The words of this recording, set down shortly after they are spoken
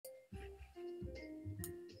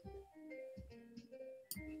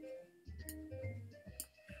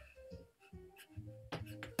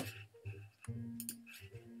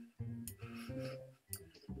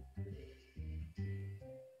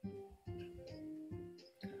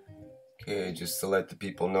Okay, just to let the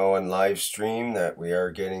people know on live stream that we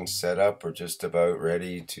are getting set up. We're just about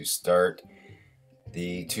ready to start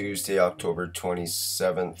the Tuesday, October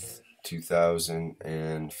 27th,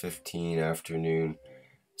 2015 afternoon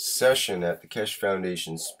session at the Keshe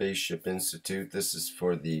Foundation Spaceship Institute. This is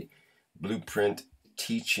for the Blueprint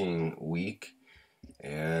Teaching Week.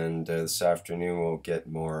 And this afternoon we'll get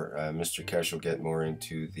more, Mr. Keshe will get more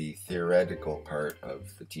into the theoretical part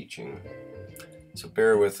of the teaching. So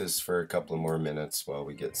bear with us for a couple of more minutes while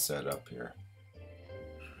we get set up here.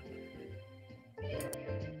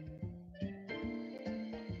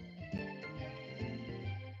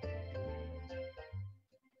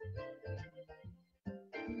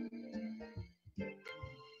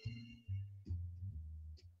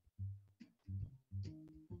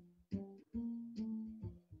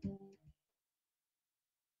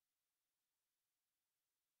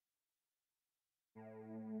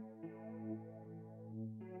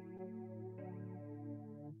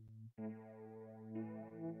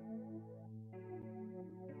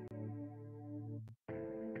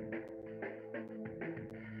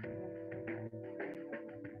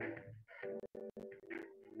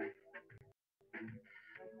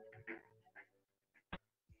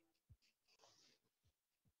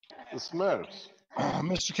 The Smurfs.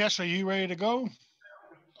 Mr. Keshe, are you ready to go?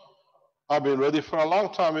 I've been ready for a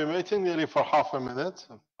long time. We're waiting nearly for half a minute.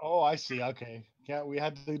 Oh, I see. Okay. Yeah, we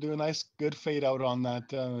had to do a nice, good fade out on that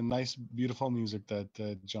nice, beautiful music that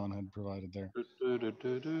John had provided there.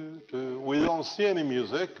 We don't see any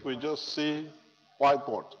music. We just see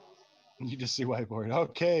whiteboard. You just see whiteboard.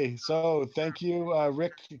 Okay. So thank you,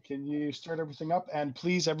 Rick. Can you start everything up? And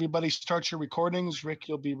please, everybody, start your recordings. Rick,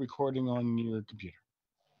 you'll be recording on your computer.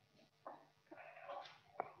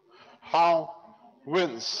 How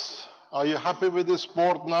wins? Are you happy with this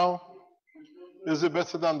board now? Is it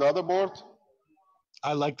better than the other board?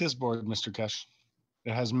 I like this board, Mr. Keshe.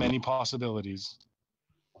 It has many possibilities.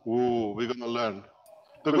 Ooh, we're gonna learn.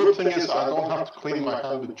 The good thing is I don't have to clean my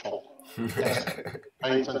hand with chalk.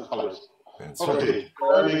 Paint and colors. That's Okay,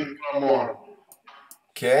 right. learning more.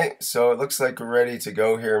 Okay, so it looks like we're ready to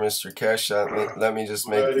go here, Mr. Keshe. Let me just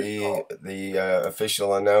make the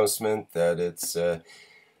official announcement that it's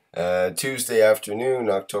Tuesday afternoon,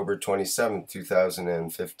 October 27th,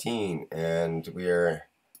 2015, and we are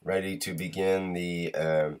ready to begin the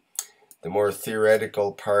more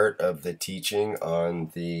theoretical part of the teaching on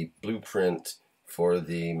the blueprint for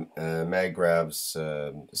the MagRav's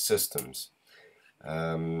systems.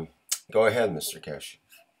 Go ahead, Mr. Keshe.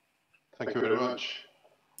 Thank you very much.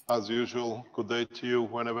 As usual, good day to you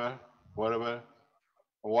whenever, wherever,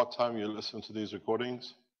 and what time you listen to these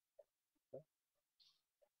recordings.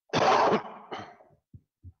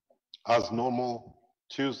 As normal,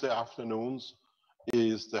 Tuesday afternoons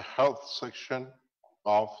is the health section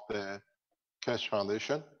of the Keshe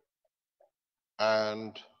Foundation.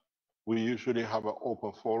 And we usually have an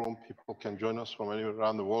open forum. People can join us from anywhere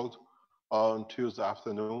around the world on Tuesday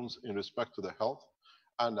afternoons in respect to the health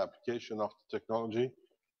and application of the technology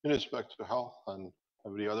in respect to health. And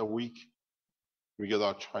every other week, we get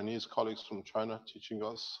our Chinese colleagues from China teaching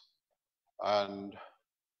us. And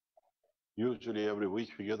usually every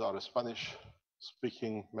week, we get our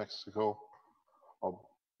Spanish-speaking Mexico.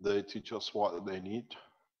 They teach us what they need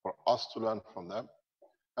for us to learn from them.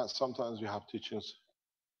 And sometimes we have teachings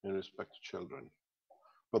in respect to children.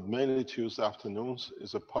 But mainly Tuesday afternoons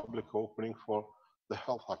is a public opening for the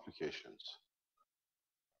health applications.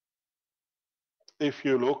 If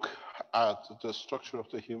you look at the structure of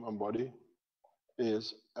the human body,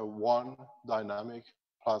 is a one dynamic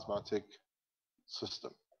plasmatic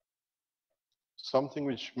system. Something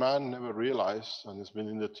which man never realized, and has been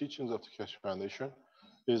in the teachings of the Keshe Foundation,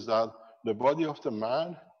 is that the body of the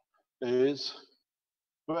man is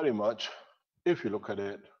very much, if you look at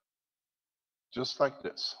it, just like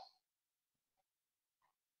this.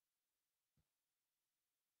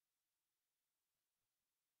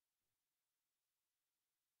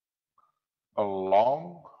 A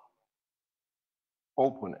long,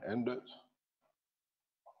 open-ended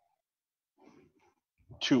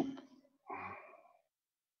tube.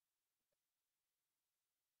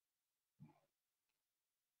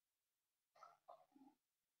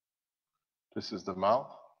 This is the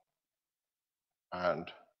mouth,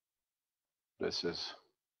 and this is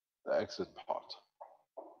the exit part.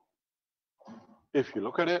 If you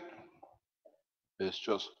look at it, it's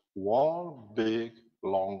just one big,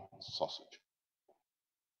 long sausage.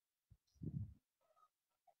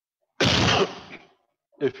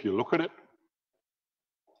 If you look at it,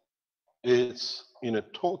 it's in a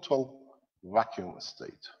total vacuum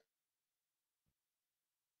state.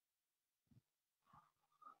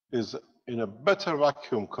 Is in a better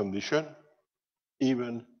vacuum condition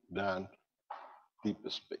even than deep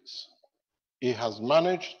space. He has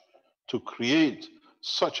managed to create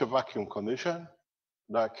such a vacuum condition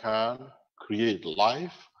that can create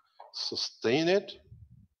life, sustain it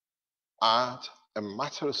at a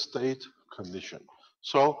matter state condition.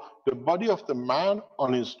 So the body of the man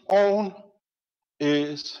on its own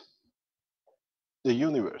is the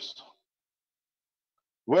universe,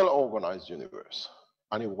 well-organized universe,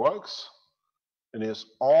 and it works in its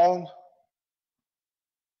own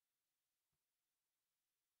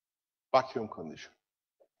vacuum condition.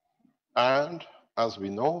 And as we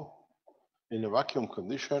know, in a vacuum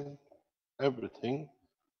condition, everything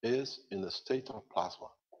is in a state of plasma.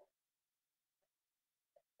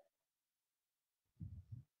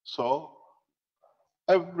 So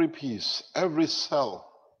every piece, every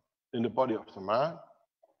cell in the body of the man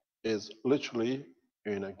is literally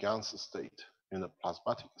in a GANS state, in a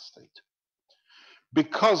plasmatic state.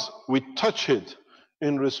 Because we touch it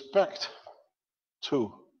in respect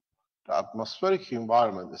to the atmospheric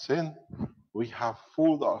environment it's in, we have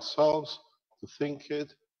fooled ourselves to think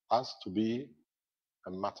it has to be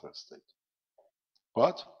a matter state.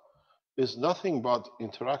 But it's nothing but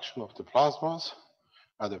interaction of the plasmas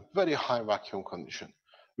at a very high vacuum condition.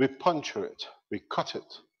 We puncture it, we cut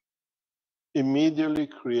it, immediately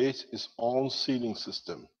creates its own sealing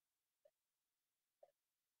system.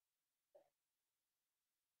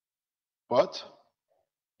 But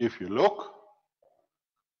if you look,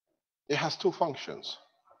 it has two functions.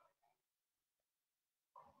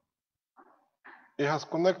 It has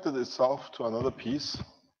connected itself to another piece,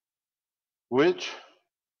 which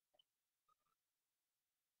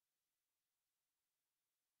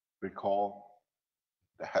we call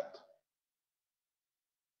the head.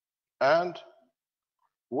 And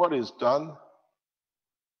what is done,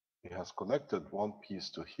 it has connected one piece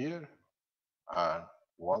to here and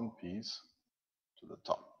one piece to the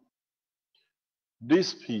top.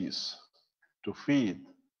 This piece to feed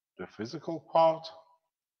the physical part,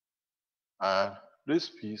 and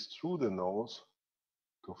this piece through the nose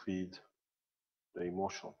to feed the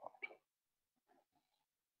emotional part.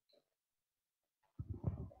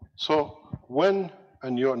 So when,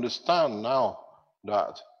 and you understand now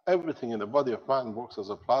that everything in the body of man works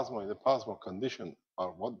as a plasma in the plasma condition,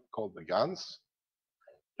 or what called the GANS,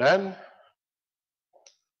 then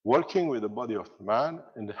working with the body of the man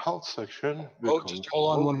in the health section. Oh, just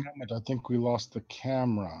hold on 1 moment. I think we lost the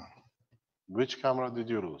camera. Which camera did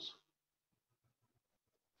you lose?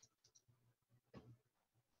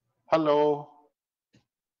 Hello.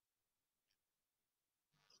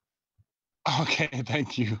 Okay,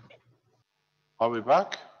 thank you. Are we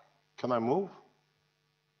back? Can I move?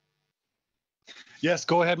 Yes,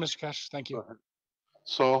 go ahead, Mr. Keshe. Thank you.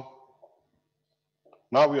 So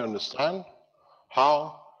now we understand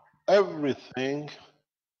how everything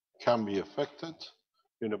can be affected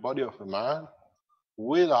in the body of a man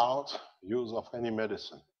without use of any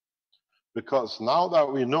medicine. Because now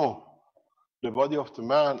that we know the body of the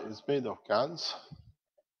man is made of GANS,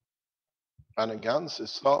 and a GANS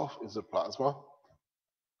itself is a plasma,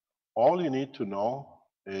 all you need to know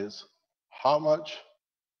is how much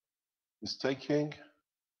is taking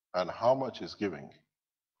and how much is giving.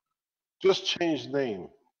 Just change name.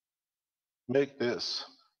 Make this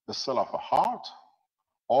the cell of a heart,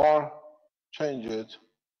 or change it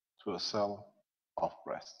to a cell of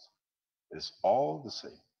breast. It's all the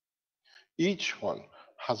same. Each one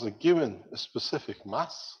has a given specific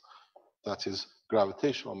mass, that is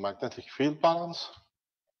gravitational magnetic field balance,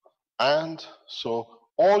 and so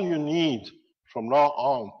all you need from now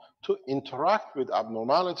on to interact with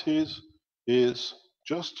abnormalities is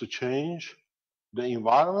just to change the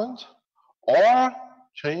environment or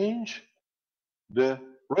change the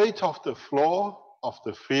rate of the flow of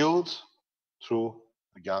the fields through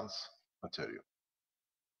the GANS material.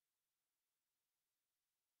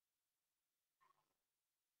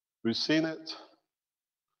 We've seen it.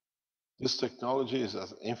 This technology is at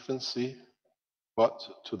infancy, but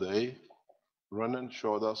today Renan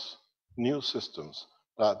showed us new systems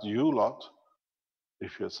that you lot,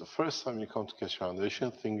 if it's the first time you come to Keshe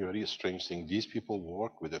Foundation, think a very strange thing. These people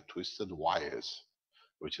work with the twisted wires,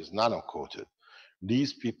 which is nano-coated.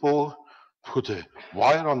 These people put a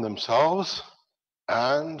wire on themselves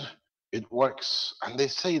and it works. And they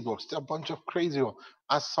say it works. They're a bunch of crazy ones.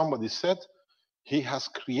 As somebody said, he has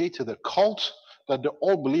created a cult that they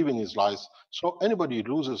all believe in his lies. So anybody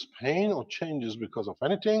who loses pain or changes because of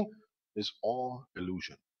anything is all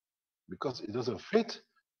illusion, because it doesn't fit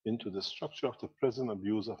into the structure of the present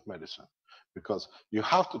abuse of medicine. Because you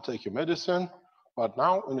have to take your medicine, but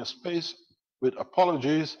now in a space with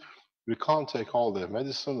apologies, We can't take all the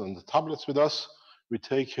medicine and the tablets with us. We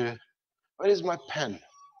take a, where is my pen?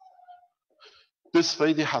 This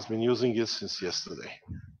lady has been using it since yesterday.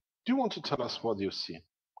 Do you want to tell us what you've seen?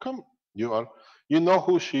 Come, you know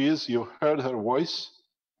who she is, you heard her voice.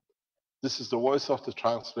 This is the voice of the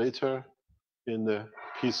translator in the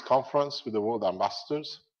peace conference with the world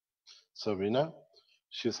ambassadors, Savina.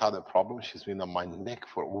 She's had a problem. She's been on my neck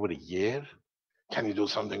for over a year. Can you do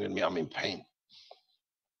something with me? I'm in pain.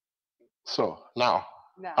 So now,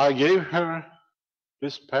 I gave her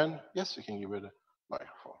this pen. Yes, you can give her the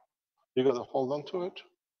microphone. You got to hold on to it.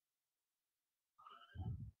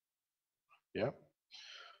 Yeah.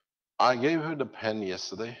 I gave her the pen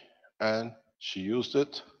yesterday and she used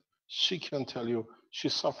it. She can tell you she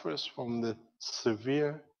suffers from the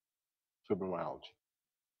severe fibromyalgia.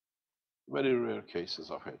 Very rare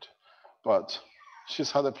cases of it. But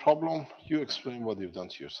she's had a problem. You explain what you've done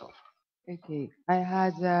to yourself. Okay, I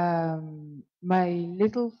had my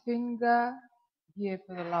little finger here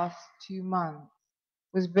for the last 2 months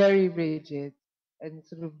was very rigid and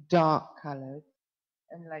sort of dark colored,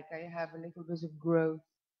 and like I have a little bit of growth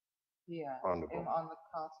here on the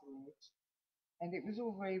cartilage, and it was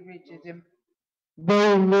all very rigid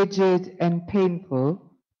and painful.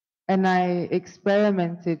 And I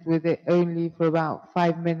experimented with it only for about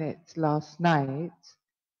 5 minutes last night,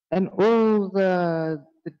 and all the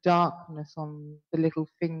darkness on the little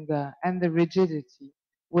finger and the rigidity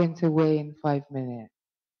went away in 5 minutes.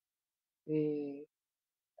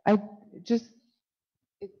 I just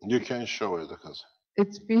you can show it because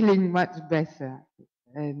it's feeling much better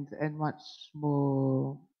and much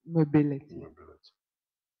more mobility.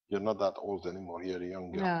 You're not that old anymore. You're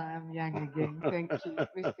younger. No, I'm young again. Thank you,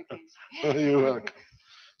 Mr. Keshe. You're welcome.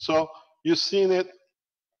 So you've seen it.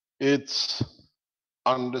 It's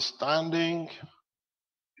understanding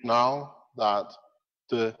now that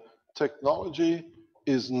the technology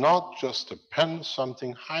is not just a pen,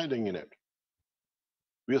 something hiding in it.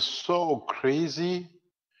 We are so crazy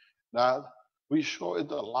that we show it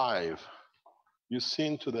alive. You've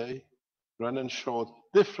seen today, Brennan showed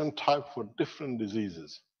different type for different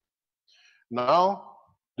diseases. Now,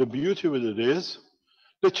 the beauty with it is,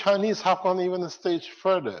 the Chinese have gone even a stage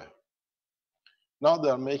further. Now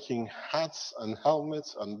they're making hats and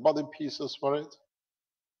helmets and body pieces for it.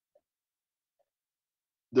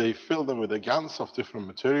 They fill them with the GANs of different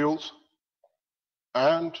materials.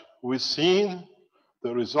 And we've seen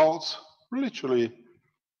the results literally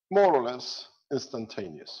more or less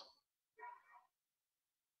instantaneous.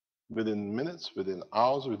 Within minutes, within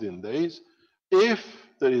hours, within days. If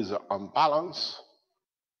there is an imbalance,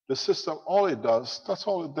 the system, all it does, that's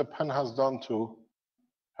all the pen has done to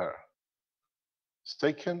her. It's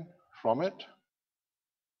taken from it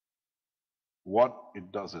what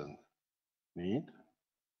it doesn't need,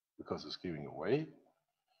 because it's giving away,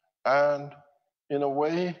 and in a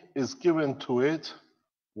way is given to it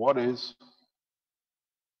what is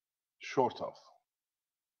short of.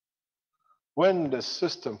 When the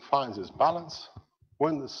system finds its balance,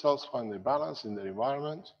 when the cells find their balance in the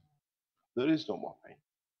environment, there is no more pain.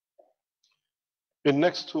 In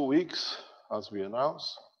next 2 weeks, as we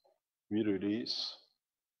announced, we release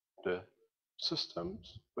the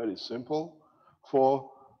systems, very simple, for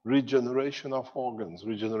regeneration of organs,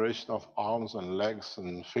 regeneration of arms and legs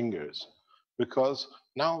and fingers, because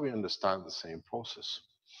now we understand the same process.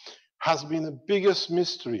 Has been the biggest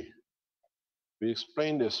mystery. We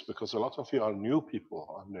explain this because a lot of you are new people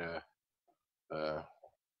on the,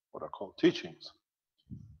 what are called teachings.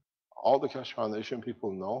 All the Keshe Foundation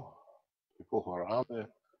people know, people who are around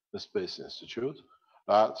the Space Institute,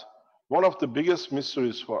 that one of the biggest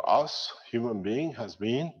mysteries for us, human beings, has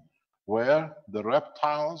been where the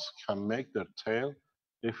reptiles can make their tail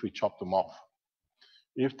if we chop them off.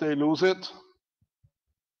 If they lose it,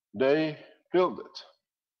 they build it.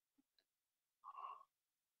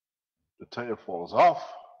 The tail falls off,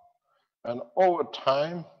 and over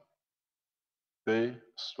time, they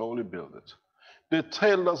slowly build it. The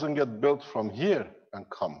tail doesn't get built from here and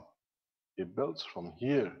come. It builds from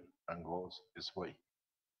here and goes its way.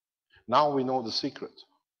 Now we know the secret.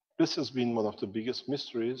 This has been one of the biggest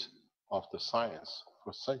mysteries of the science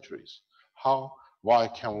for centuries. How, why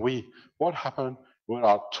can we? What happened when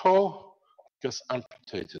our toe gets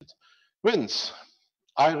amputated? Vince,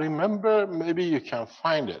 I remember, maybe you can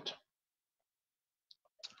find it.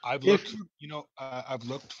 I've looked, I've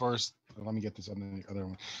looked for, let me get this on the other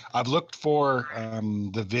one. I've looked for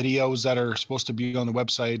the videos that are supposed to be on the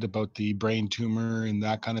website about the brain tumor and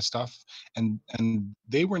that kind of stuff. And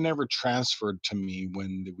they were never transferred to me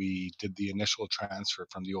when we did the initial transfer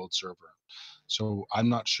from the old server. So I'm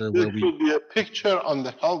not sure where There should be a picture on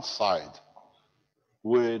the health side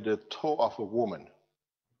with the toe of a woman.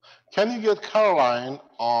 Can you get Caroline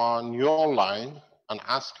on your line and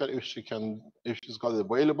ask her if she's got it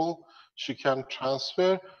available, she can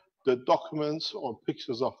transfer the documents or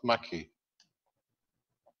pictures of Mackie.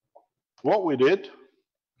 What we did,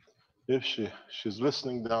 if she's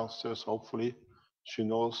listening downstairs, hopefully she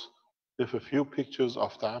knows if a few pictures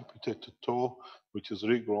of the amputated toe, which is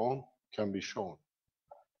regrown, can be shown.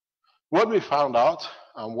 What we found out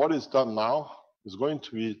and what is done now is going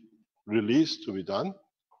to be released to be done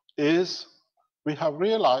is we have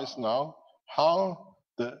realized now how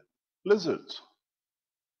the lizards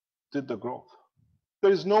did the growth.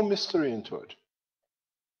 There is no mystery into it.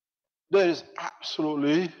 There is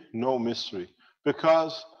absolutely no mystery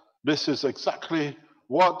because this is exactly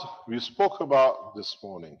what we spoke about this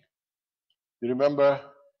morning. You remember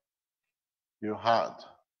you had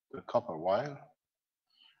the copper wire,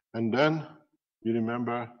 and then you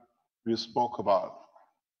remember we spoke about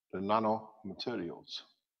the nanomaterials.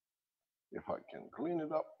 If I can clean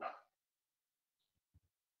it up.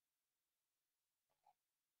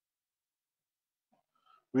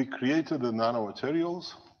 We created the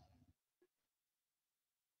nanomaterials.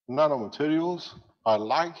 Nanomaterials are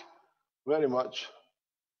like very much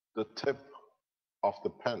the tip of the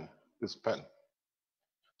pen, this pen.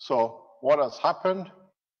 So what has happened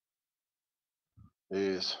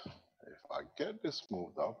is, if I get this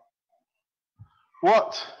moved up,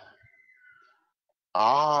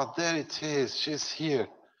 there it is, she's here.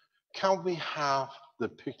 Can we have the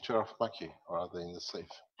picture of Mackie, or are they in the safe?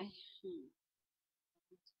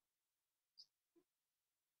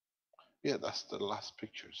 Yeah, that's the last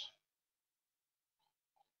pictures.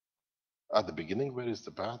 At the beginning, where is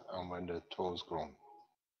the bad, and when the toe is grown.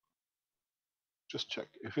 Just check.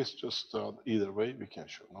 If it's just either way, we can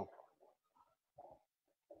show. No problem.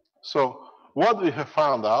 So what we have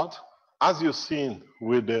found out, as you've seen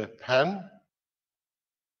with the pen,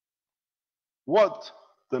 what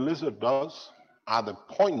the lizard does at the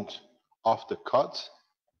point of the cut,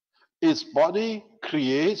 its body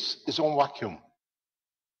creates its own vacuum.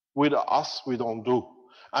 With us, we don't do.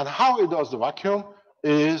 And how it does the vacuum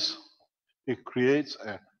is it creates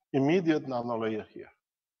an immediate nanolayer here.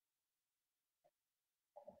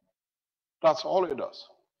 That's all it does.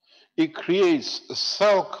 It creates a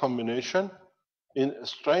cell combination in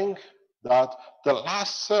strength that the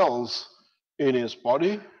last cells in its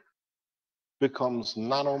body becomes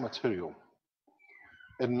nanomaterial,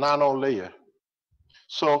 a nanolayer.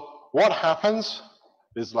 So what happens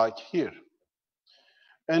is like here.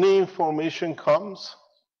 Any information comes,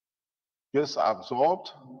 gets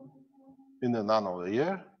absorbed in the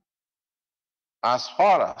nanolayer. As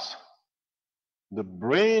far as the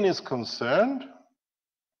brain is concerned,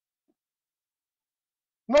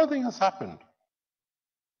 nothing has happened.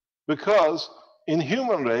 Because in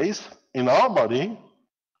human race, in our body,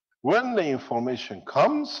 when the information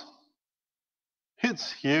comes,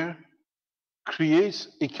 hits here, creates,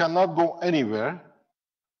 it cannot go anywhere.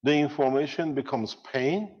 The information becomes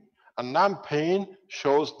pain, and that pain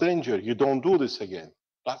shows danger. You don't do this again.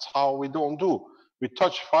 That's how we don't do. We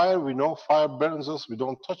touch fire, we know fire burns us, we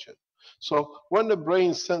don't touch it. So when the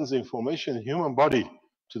brain sends information in the human body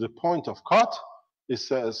to the point of cut, it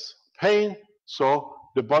says pain, so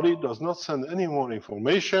the body does not send any more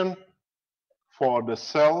information for the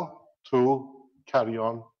cell to carry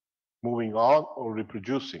on moving on or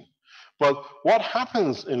reproducing. But what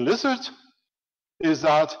happens in lizards is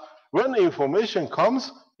that when the information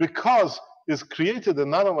comes, because it's created a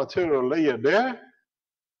nanomaterial layer there,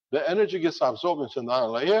 the energy gets absorbed into the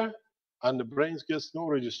nanolayer, and the brain gets no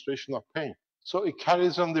registration of pain. So it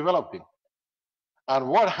carries on developing. And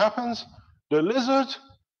what happens? The lizard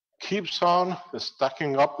keeps on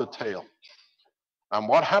stacking up the tail. And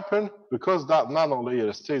what happened? Because that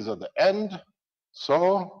nanolayer stays at the end,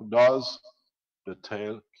 so does the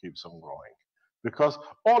tail keeps on growing. Because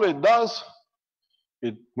all it does,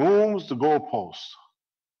 it moves the goalpost.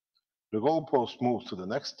 The goalpost moves to the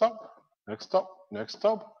next stop, next stop, next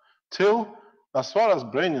stop, till, as far as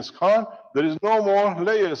brain is concerned, there is no more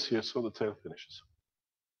layers here, so the tail finishes.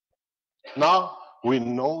 Now we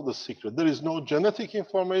know the secret. There is no genetic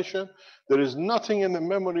information. There is nothing in the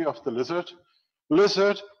memory of the lizard.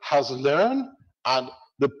 Lizard has learned at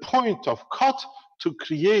the point of cut to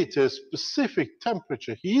create a specific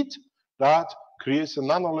temperature heat that creates a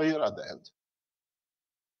nanolayer at the end.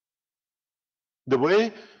 The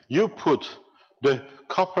way you put the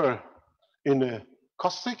copper in a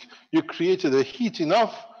caustic, you created a heat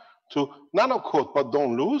enough to nanocoat but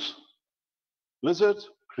don't lose. Lizard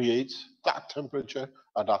creates that temperature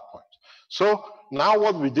at that point. So now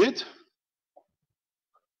what we did,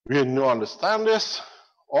 we now understand this.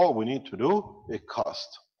 All we need to do, it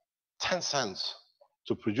costs 10 cents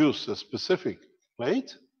to produce a specific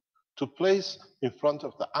plate to place in front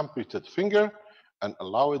of the amputated finger and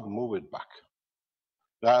allow it move it back.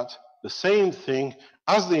 That the same thing,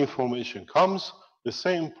 as the information comes, the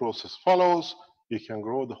same process follows, you can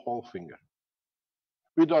grow the whole finger.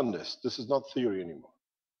 We've done this. This is not theory anymore.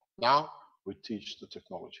 Now we teach the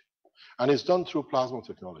technology. And it's done through plasma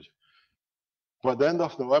technology. By the end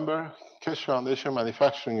of November, Keshe Foundation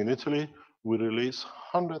Manufacturing in Italy will release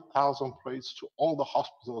 100,000 plates to all the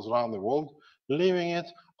hospitals around the world, leaving it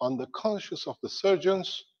on the conscience of the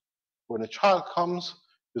surgeons. When a child comes,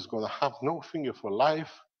 is going to have no finger for life.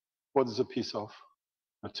 What is a piece of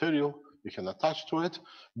material you can attach to it?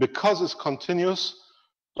 Because it's continuous,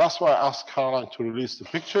 that's why I asked Caroline to release the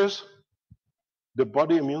pictures. The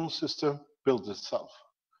body immune system builds itself.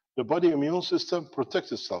 The body immune system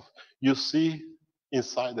protects itself. You see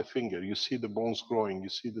inside the finger, you see the bones growing, you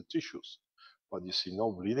see the tissues, but you see no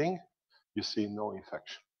bleeding, you see no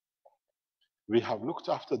infection. We have looked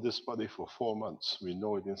after this body for 4 months. We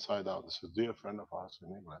know it inside out. It's a dear friend of ours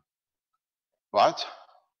in England. But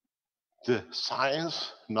the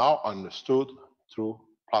science now understood through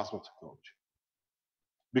plasma technology.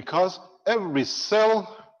 Because every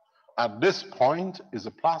cell at this point is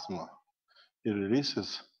a plasma. It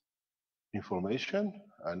releases information,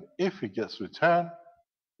 and if it gets returned,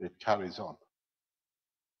 it carries on.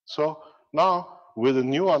 So now, with a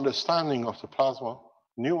new understanding of the plasma,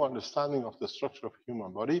 new understanding of the structure of the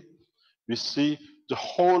human body, we see the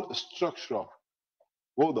whole structure of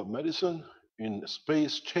world of medicine in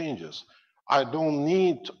space changes. I don't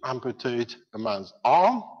need to amputate a man's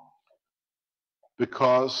arm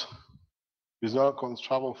because he's not going to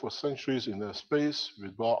travel for centuries in the space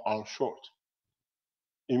with one arm short.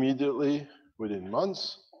 Immediately, within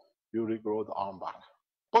months, you regrow the arm back.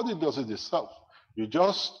 Body does it itself. You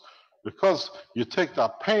just, because you take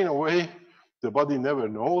that pain away, the body never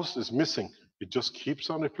knows it's missing. It just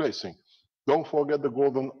keeps on replacing. Don't forget the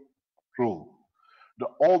golden rule. The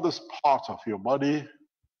oldest part of your body,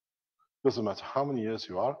 doesn't matter how many years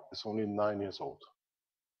you are, it's only 9 years old.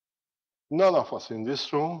 None of us in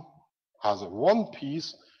this room has a one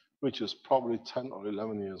piece which is probably 10 or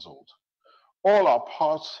 11 years old. All our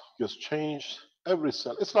parts gets changed, every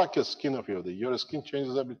cell. It's like a skin of your body. Your skin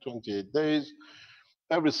changes every 28 days.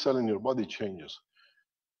 Every cell in your body changes.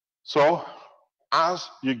 So as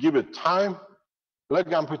you give it time,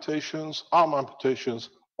 leg amputations, arm amputations,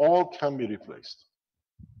 all can be replaced.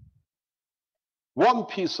 One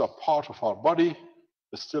piece of part of our body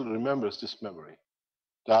still remembers this memory,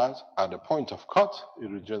 that at the point of cut,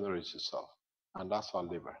 it regenerates itself. And that's our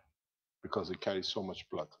liver, because it carries so much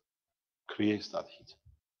blood, creates that heat.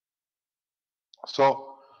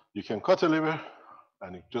 So you can cut a liver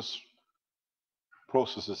and it just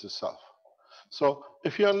processes itself. So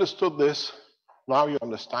if you understood this, now you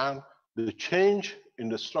understand the change in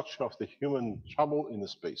the structure of the human travel in the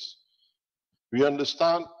space. We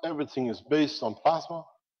understand everything is based on plasma,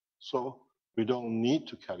 so we don't need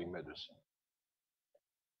to carry medicine.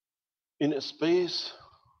 In a space,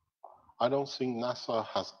 I don't think NASA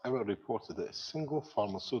has ever reported a single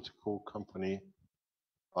pharmaceutical company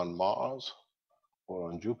on Mars or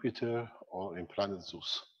on Jupiter or in planet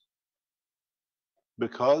Zeus.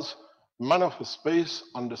 Because men of space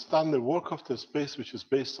understand the work of the space, which is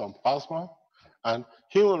based on plasma, and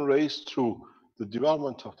human race through the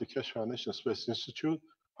development of the Keshe Foundation Space Institute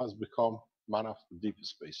has become man of the deep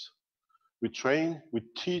space. We train, we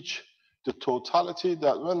teach the totality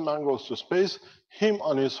that when man goes to space, him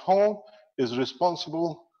on his own is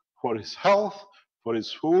responsible for his health, for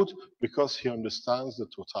his food, because he understands the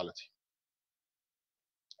totality.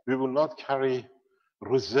 We will not carry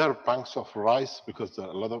reserve banks of rice because there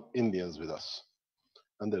are a lot of Indians with us.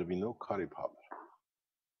 And there will be no curry powder.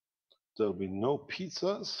 There will be no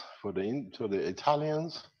pizzas for the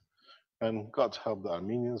Italians, and God help the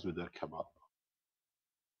Armenians with their kebab.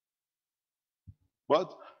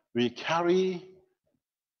 But we carry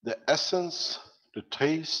the essence, the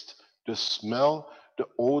taste, the smell, the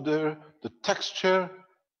odor, the texture,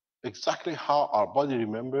 exactly how our body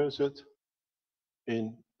remembers it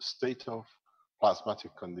in state of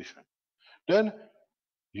plasmatic condition. Then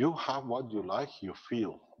you have what you like, you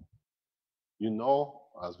feel. You know,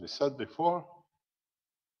 as we said before,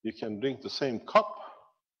 You can drink the same cup.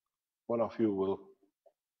 One of you will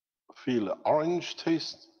feel orange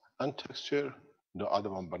taste and texture, the other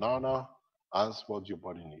one banana, as what your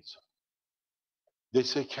body needs. They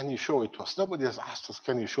say, can you show it to us? Nobody has asked us,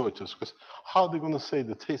 can you show it to us? Because how are they going to say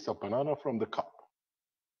the taste of banana from the cup?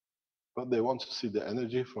 But they want to see the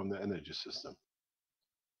energy from the energy system.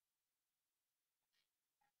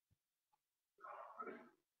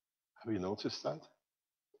 Have you noticed that?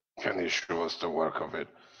 Can you show us the work of it?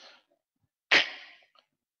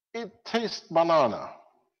 It tastes banana.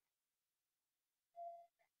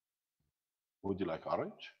 Would you like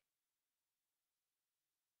orange?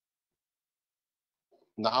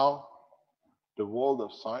 Now, the world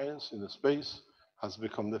of science in the space has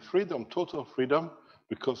become the freedom, total freedom,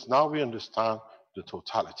 because now we understand the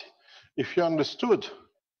totality. If you understood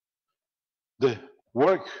the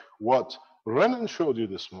work, what Renan showed you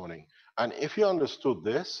this morning, and if you understood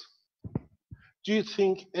this, do you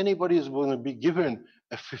think anybody is going to be given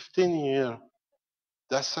a 15-year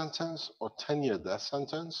death sentence or 10-year death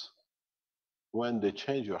sentence when they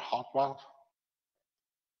change your heart valve?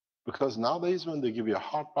 Because nowadays, when they give you a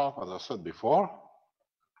heart valve, as I said before,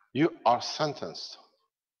 you are sentenced.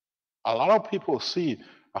 A lot of people see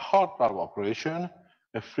a heart valve operation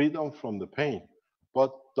a freedom from the pain,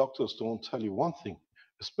 but doctors don't tell you one thing,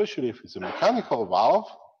 especially if it's a mechanical valve.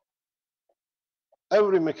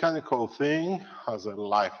 Every mechanical thing has a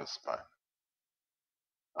lifespan.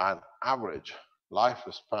 An average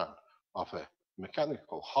lifespan of a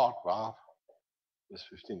mechanical heart valve is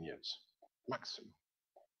 15 years, maximum.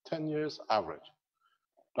 10 years average.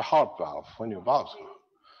 The heart valve, when your valves go.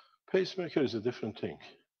 Pacemaker is a different thing.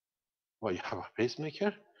 Well, you have a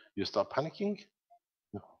pacemaker, you start panicking?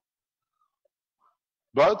 No.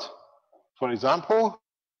 But, for example,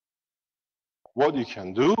 what you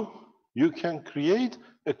can do, you can create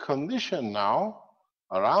a condition now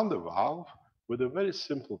around the valve with a very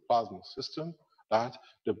simple plasma system that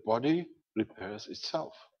the body repairs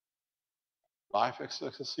itself. Life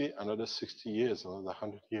expectancy, another 60 years, another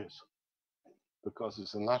 100 years, because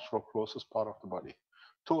it's a natural process part of the body.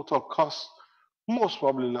 Total cost, most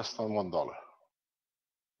probably less than $1.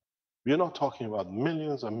 We're not talking about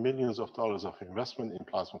millions and millions of dollars of investment in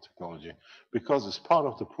plasma technology, because it's part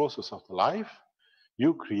of the process of the life.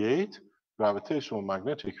 You create gravitational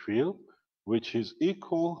magnetic field, which is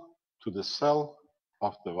equal to the cell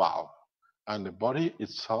of the valve. And the body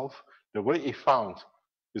itself, the way it found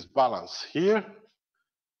is balance here,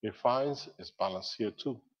 it finds its balance here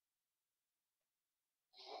too.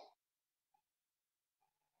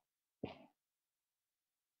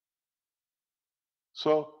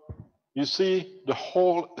 So you see the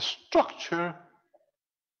whole structure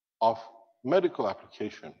of medical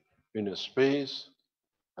application in a space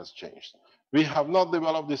has changed. We have not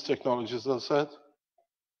developed these technologies, as I said,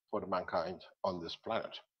 for mankind on this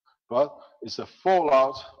planet. But it's a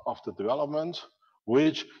fallout of the development,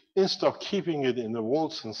 which instead of keeping it in the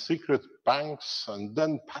vaults and secret banks and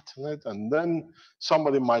then patent it, and then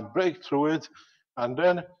somebody might break through it, and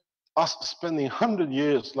then us spending 100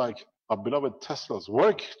 years like our beloved Tesla's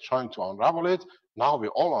work trying to unravel it, now we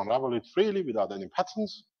all unravel it freely without any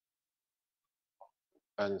patents.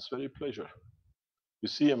 And it's very pleasure. You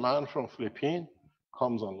see a man from Philippines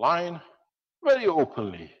comes online, very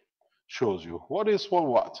openly shows you what is for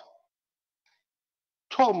what.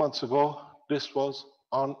 12 months ago, this was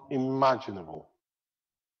unimaginable.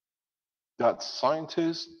 That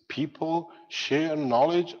scientists, people share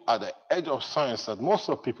knowledge at the edge of science that most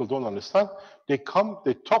of people don't understand. They come,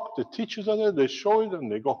 they talk, they teach each other, they show it,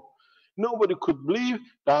 and they go. Nobody could believe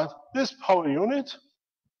that this power unit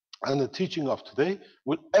and the teaching of today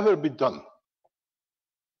will ever be done.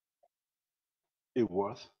 It's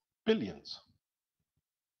worth billions.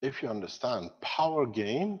 If you understand power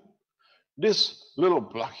game, this little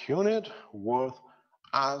black unit worth,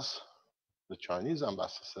 as the Chinese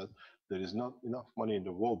ambassador said, there is not enough money in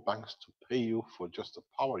the world banks to pay you for just a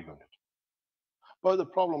power unit. But the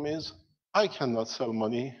problem is, I cannot sell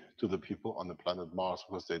money to the people on the planet Mars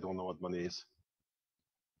because they don't know what money is.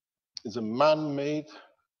 It's a man-made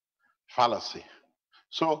fallacy.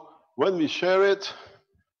 So when we share it,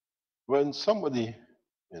 when somebody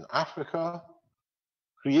in Africa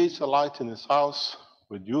creates a light in his house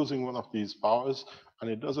with using one of these powers, and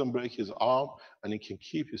it doesn't break his arm, and he can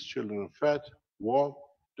keep his children fed, warm,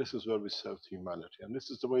 this is where we serve to humanity. And this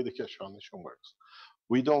is the way the Keshe Foundation works.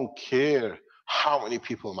 We don't care how many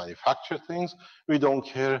people manufacture things. We don't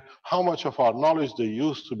care how much of our knowledge they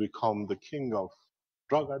use to become the king of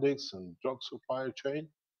drug addicts and drug supplier chain.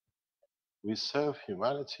 We serve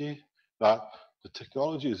humanity, that the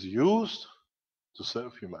technology is used to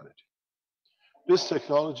serve humanity. This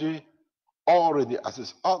technology already, at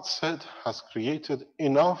its outset, has created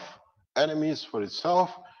enough enemies for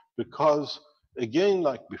itself because, again,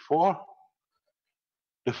 like before,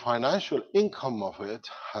 the financial income of it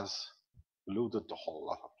has looted the whole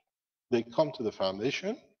lot of it. They come to the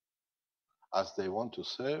foundation as they want to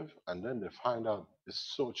serve, and then they find out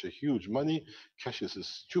it's such a huge money. Keshe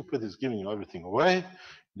is stupid, he's giving everything away.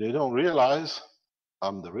 They don't realize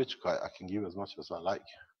I'm the rich guy, I can give as much as I like.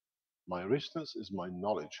 My richness is my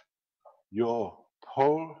knowledge. You're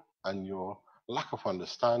poor and your lack of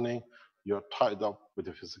understanding, you're tied up with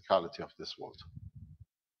the physicality of this world.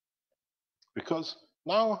 Because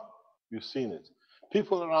now you've seen it.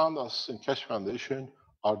 People around us in Keshe Foundation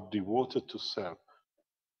are devoted to serve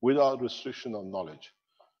without restriction of knowledge.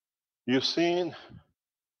 You've seen,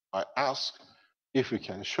 I ask if we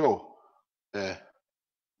can show a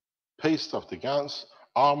paste of the Gans.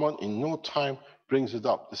 Armand in no time brings it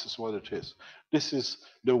up. This is what it is. This is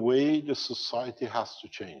the way the society has to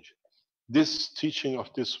change. This teaching of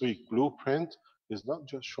this week, Blueprint, is not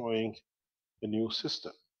just showing a new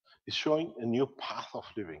system. It's showing a new path of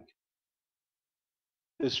living.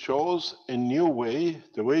 It shows a new way,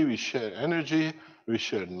 the way we share energy, we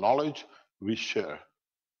share knowledge, we share.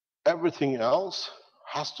 Everything else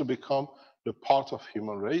has to become the part of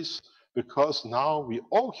human race because now we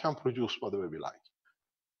all can produce whatever we like.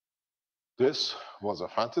 This was a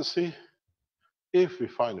fantasy. If we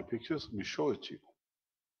find the pictures, we show it to you.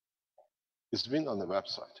 It's been on the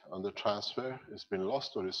website, on the transfer. It's been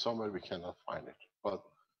lost or is somewhere we cannot find it. But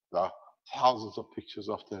there are thousands of pictures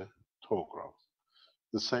of the toe growth.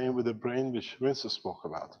 The same with the brain, which Vince spoke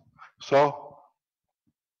about. So,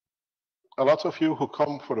 a lot of you who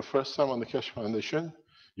come for the first time on the Keshe Foundation,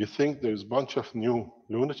 you think there's a bunch of new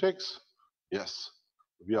lunatics? Yes,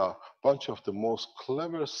 we are a bunch of the most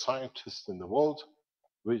clever scientists in the world,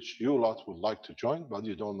 which you lot would like to join, but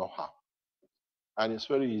you don't know how. And it's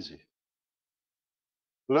very easy.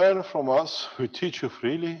 Learn from us, we teach you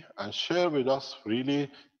freely, and share with us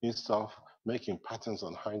freely instead of making patents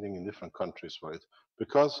and hiding in different countries for it.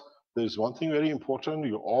 Because there's one thing very important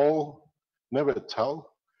you all never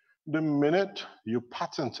tell. The minute you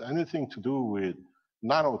patent anything to do with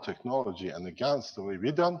nanotechnology and against the way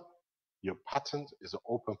we done, your patent is an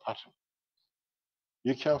open patent.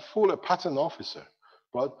 You can fool a patent officer,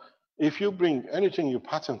 but if you bring anything you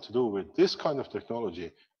patent to do with this kind of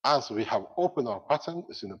technology, as we have opened our patent,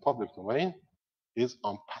 is in the public domain, is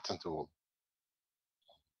unpatentable.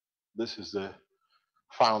 This is the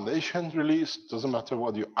foundation release, doesn't matter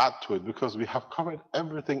what you add to it, because we have covered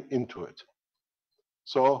everything into it.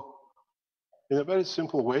 So, in a very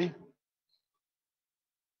simple way,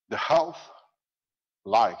 the health,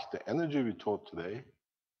 like the energy we taught today,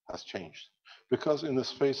 has changed. Because in this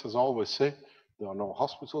space, as I always say, there are no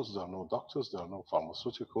hospitals, there are no doctors, there are no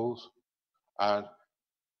pharmaceuticals. And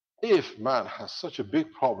if man has such a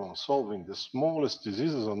big problem solving the smallest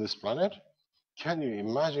diseases on this planet, can you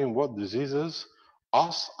imagine what diseases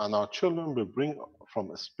us and our children will bring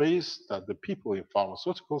from a space that the people in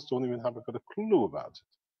pharmaceuticals don't even have a clue about it?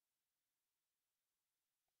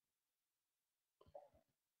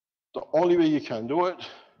 The only way you can do it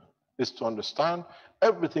is to understand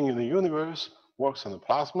everything in the universe works in the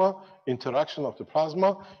plasma, interaction of the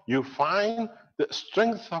plasma. You find the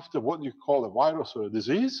strength of what you call a virus or a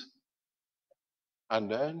disease, and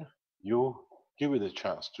then you give it a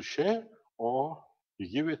chance to share, or you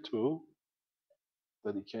give it to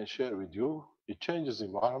that it can share with you. It changes the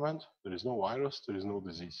environment. There is no virus, there is no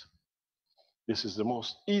disease. This is the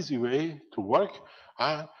most easy way to work,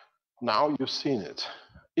 and now you've seen it.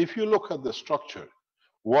 If you look at the structure,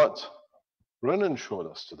 what Renan showed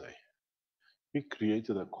us today, he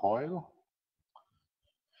created a coil.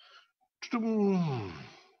 I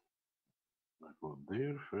go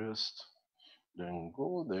there first, then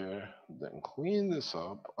go there, then clean this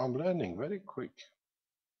up. I'm learning very quick.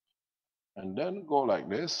 And then go like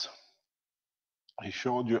this. He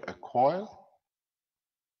showed you a coil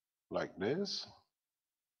like this,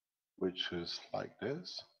 which is like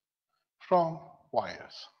this, from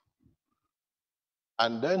wires.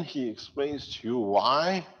 And then he explains to you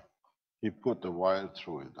why he put the wire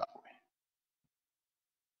through it that way.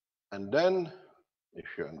 And then, if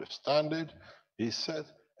you understand it, he said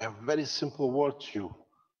a very simple word to you.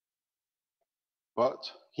 But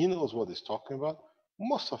he knows what he's talking about.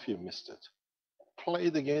 Most of you missed it. Play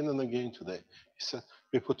it again and again today. He said,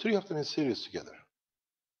 we put 3 of them in series together.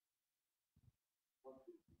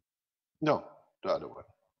 No, the other one.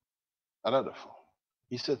 Another phone.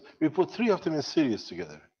 He said, we put 3 of them in series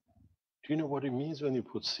together. Do you know what it means when you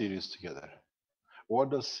put series together?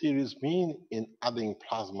 What does series mean in adding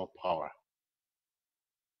plasma power?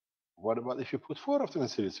 What about if you put 4 of them in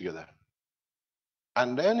series together?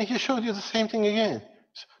 And then he showed you the same thing again.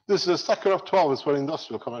 This is a stacker of 12, it's for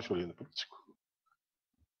industrial, commercial unit.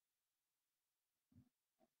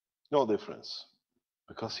 No difference,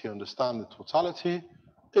 because he understands the totality.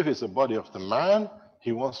 If it's the body of the man,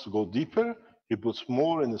 he wants to go deeper. He puts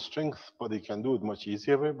more in the strength, but he can do it much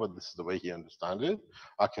easier way, but this is the way he understands it.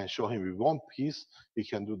 I can show him with one piece, he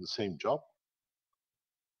can do the same job,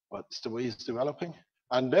 but it's the way he's developing.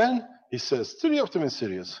 And then he says, 3 of them in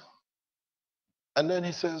series. And then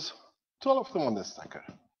he says, 12 of them on the stacker.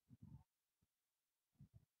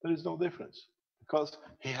 There is no difference, because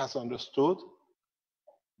he has understood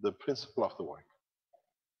the principle of the work.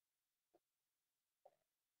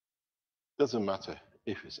 Doesn't matter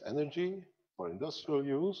if it's energy for industrial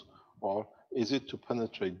use, or is it to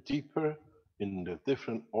penetrate deeper in the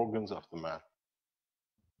different organs of the man.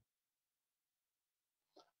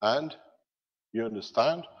 And you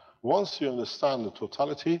understand, once you understand the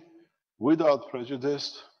totality, without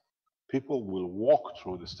prejudice, people will walk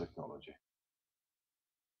through this technology.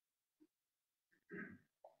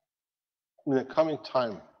 In the coming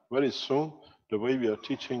time, very soon, the way we are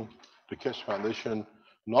teaching the Keshe Foundation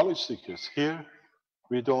knowledge seekers here,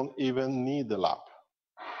 we don't even need the lab.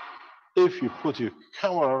 If you put your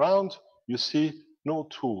camera around, you see no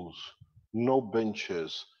tools, no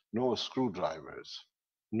benches, no screwdrivers,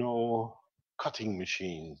 no cutting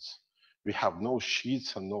machines. We have no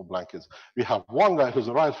sheets and no blankets. We have one guy who's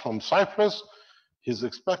arrived from Cyprus. He's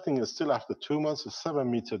expecting still after 2 months a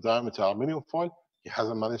 7-meter diameter aluminum foil. He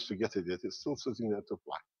hasn't managed to get it yet. It's still sitting there to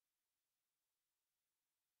fly.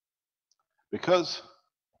 Because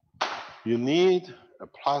you need a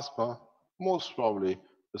plasma, most probably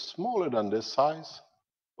smaller than this size,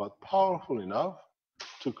 but powerful enough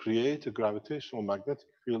to create a gravitational magnetic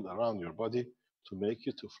field around your body to make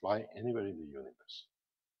you to fly anywhere in the universe.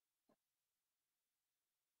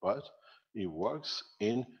 But it works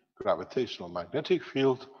in gravitational magnetic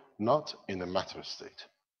field, not in a matter state.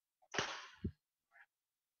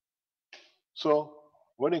 So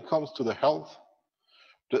when it comes to the health,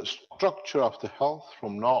 the structure of the health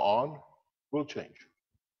from now on will change.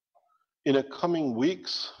 In the coming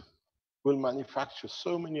weeks, we'll manufacture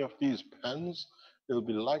so many of these pens, it'll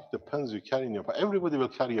be like the pens you carry in your pocket. Everybody will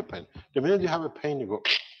carry a pen. The minute you have a pen, you go,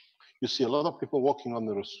 you see a lot of people walking on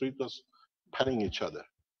the street just penning each other.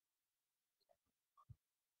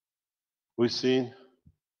 We've seen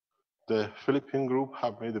the Philippine group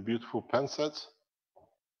have made a beautiful pen sets.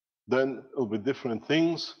 Then it'll be different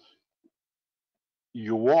things.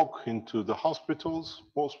 You walk into the hospitals,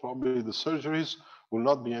 most probably the surgeries, will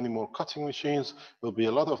not be any more cutting machines. There'll be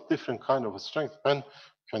a lot of different kind of a strength pen.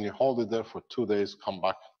 Can you hold it there for 2 days, come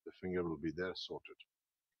back, the finger will be there sorted.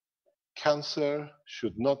 Cancer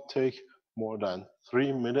should not take more than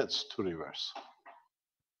 3 minutes to reverse.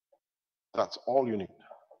 That's all you need,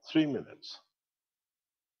 3 minutes.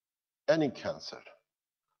 Any cancer,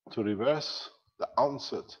 to reverse the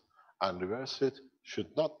onset and reverse it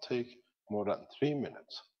should not take more than 3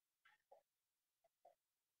 minutes.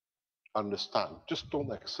 Understand, just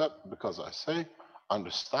don't accept because I say,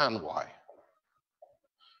 understand why.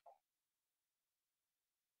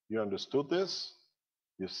 You understood this?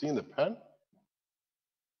 You've seen the pen?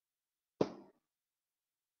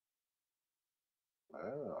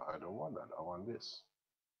 I don't want that, I want this.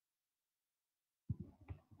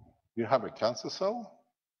 You have a cancer cell,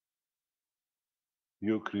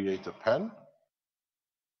 you create a pen.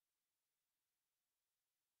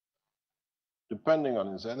 Depending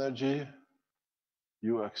on its energy,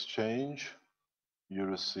 you exchange, you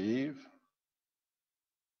receive,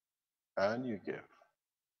 and you give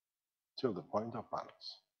till the point of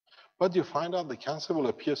balance. But you find out the cancer will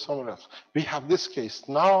appear somewhere else. We have this case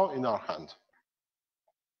now in our hand,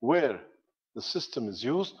 where the system is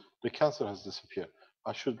used, the cancer has disappeared.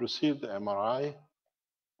 I should receive the MRI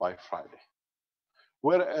by Friday.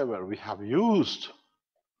 Wherever we have used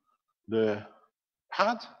the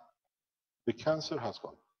pad, the cancer has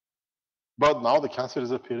gone. But now the cancer is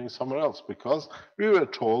appearing somewhere else because we were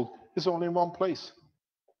told it's only in one place.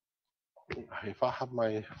 If I have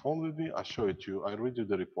my phone with me, I'll show it to you. I'll read you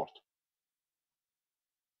the report.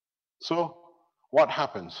 So what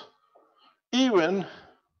happens? Even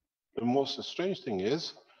the most strange thing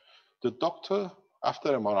is the doctor, after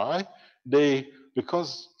MRI,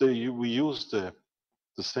 because we use the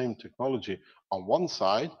same technology on one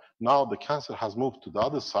side, now the cancer has moved to the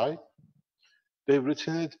other side. They've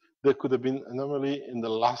written it, there could have been anomaly in the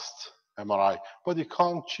last MRI, but you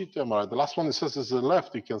can't cheat the MRI. The last one it says is the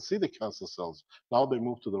left, you can see the cancer cells. Now they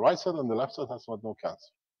move to the right side and the left side has no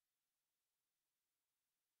cancer.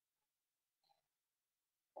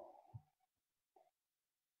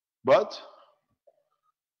 But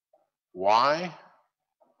why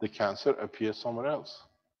the cancer appears somewhere else?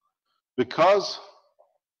 Because,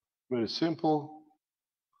 very simple,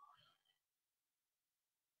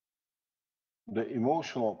 the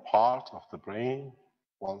emotional part of the brain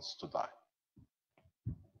wants to die.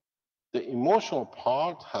 The emotional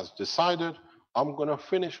part has decided, I'm going to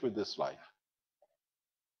finish with this life.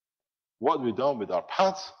 What we've done with our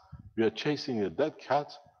pets, we are chasing a dead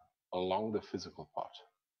cat along the physical part.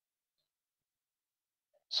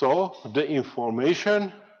 So the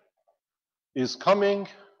information is coming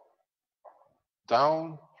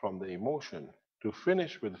down from the emotion to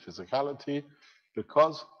finish with physicality,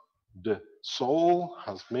 because the soul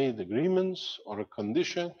has made agreements or a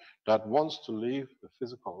condition that wants to live the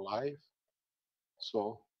physical life.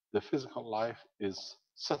 So the physical life is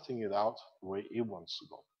setting it out the way it wants to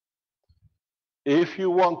go. If you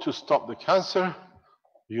want to stop the cancer,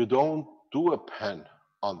 you don't do a pen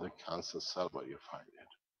on the cancer cell where you find it.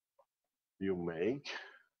 You make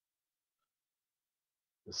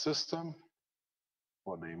the system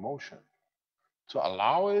or the emotion to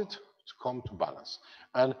allow it to come to balance.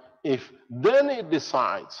 And if then it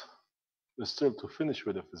decides still to finish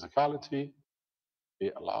with the physicality,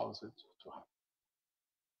 it allows it to happen.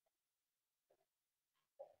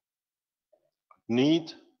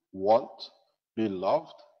 Need, want, be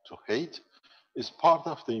loved, to hate is part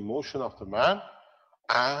of the emotion of the man,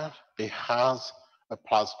 and it has a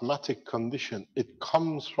plasmatic condition. It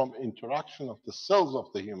comes from interaction of the cells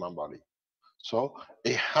of the human body. So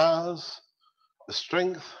it has a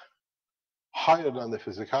strength higher than the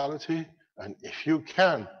physicality, and if you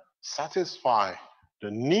can satisfy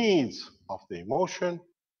the needs of the emotion,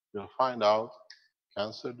 you'll find out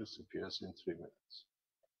cancer disappears in 3 minutes.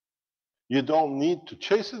 You don't need to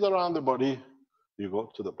chase it around the body, you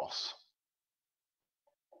go to the boss.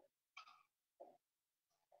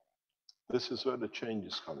 This is where the change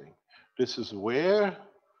is coming. This is where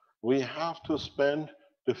we have to spend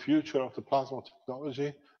the future of the plasma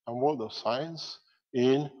technology and world of science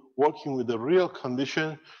in working with the real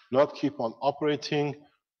condition, not keep on operating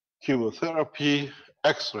chemotherapy,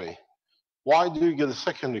 X-ray. Why do you get a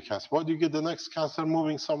secondary cancer? Why do you get the next cancer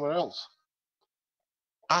moving somewhere else?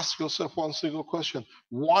 Ask yourself one single question.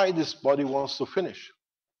 Why this body wants to finish?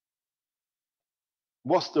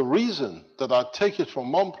 What's the reason that I take it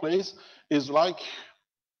from one place is like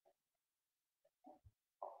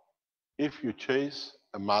if you chase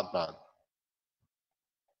a madman.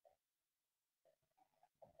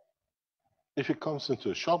 If he comes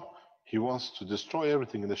into a shop, he wants to destroy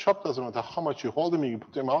everything in the shop. Doesn't matter how much you hold him, you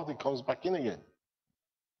put him out, he comes back in again.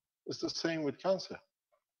 It's the same with cancer.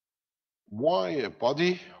 Why a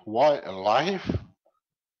body, why a life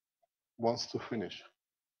wants to finish?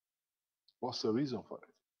 What's the reason for it?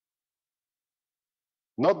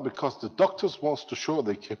 Not because the doctors wants to show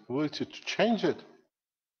their capability to change it.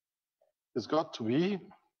 It's got to be,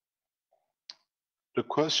 the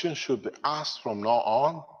question should be asked from now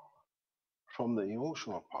on from the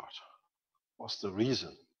emotional part. What's the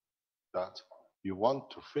reason that you want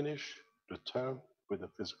to finish the term with the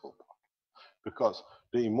physical part? Because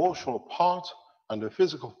the emotional part and the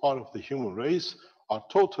physical part of the human race are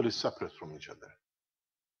totally separate from each other.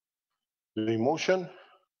 The emotion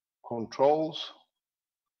controls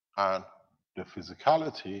and the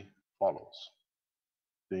physicality follows.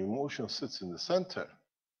 The emotion sits in the center,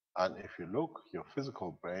 and if you look, your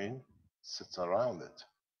physical brain sits around it.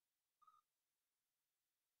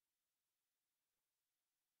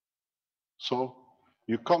 So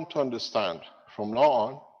you come to understand from now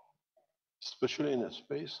on, especially in a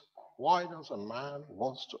space, why does a man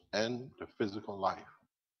want to end the physical life?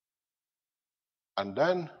 And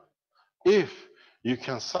then if you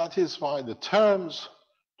can satisfy the terms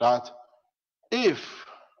that if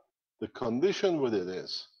the condition with it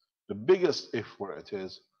is, the biggest if where it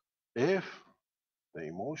is, if the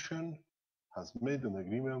emotion has made an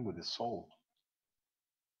agreement with the soul,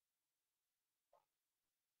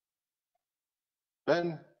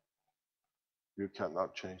 then you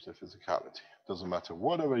cannot change the physicality. Doesn't matter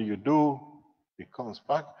whatever you do, it comes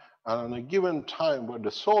back, and on a given time where the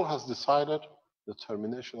soul has decided, the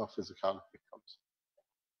termination of physicality comes.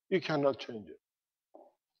 You cannot change it.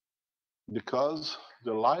 Because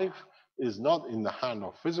the life is not in the hand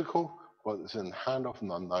of physical, but it's in the hand of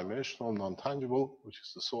non-dimensional, non-tangible, which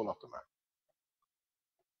is the soul of the man.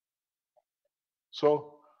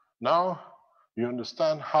 So now you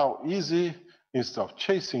understand how easy, instead of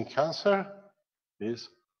chasing cancer, is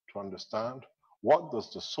to understand what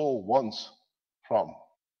does the soul wants from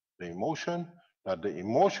the emotion, that the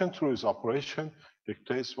emotion through its operation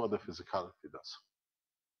dictates what the physicality does.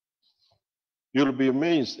 You'll be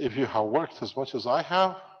amazed if you have worked as much as I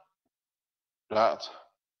have, that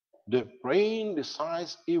the brain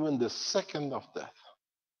decides even the second of death,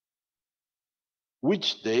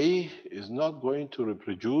 which day is not going to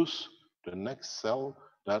reproduce the next cell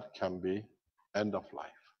that can be end of life.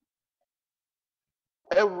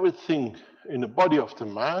 Everything in the body of the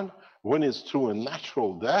man, when it's through a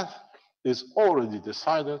natural death, is already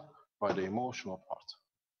decided by the emotional part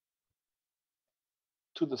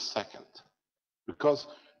to the second, because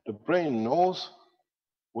the brain knows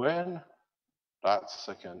when that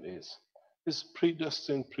second is. It's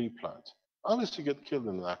predestined, pre-planned, unless you get killed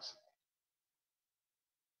in an accident.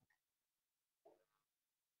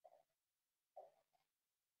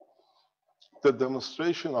 The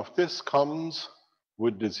demonstration of this comes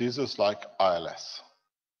with diseases like ILS.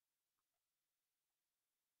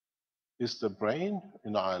 It's the brain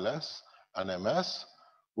in ILS and MS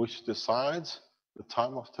which decides the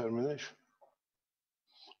time of termination.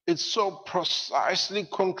 It's so precisely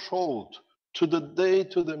controlled to the day,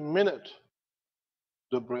 to the minute.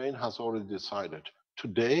 The brain has already decided,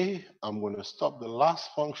 today I'm going to stop the last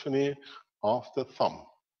functioning of the thumb.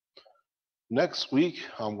 Next week,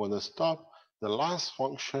 I'm going to stop the last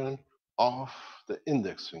function of the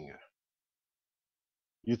index finger.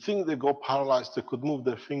 You think they go paralyzed, they could move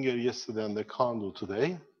their finger yesterday and they can't do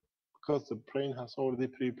today? Because the brain has already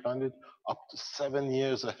pre-planned it up to 7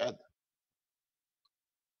 years ahead.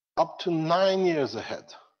 Up to 9 years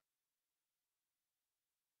ahead.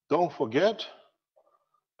 Don't forget,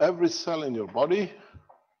 every cell in your body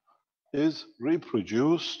is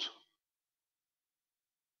reproduced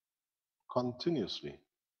continuously.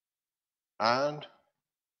 And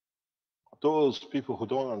those people who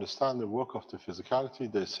don't understand the work of the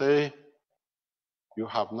physicality, they say you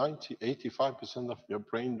have 90, 85% of your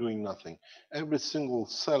brain doing nothing. Every single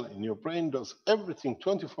cell in your brain does everything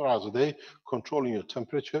 24 hours a day, controlling your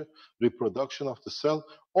temperature, reproduction of the cell.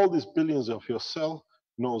 All these billions of your cell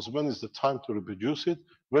knows when is the time to reproduce it,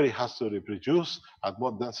 where it has to reproduce, at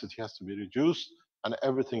what density has to be reduced, and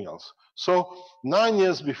everything else. So 9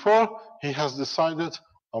 years before, he has decided,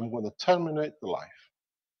 I'm going to terminate the life.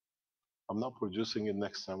 I'm not producing it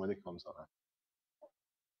next time when it comes around.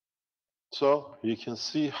 So you can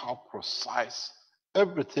see how precise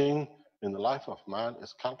everything in the life of man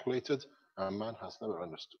is calculated, and man has never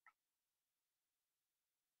understood.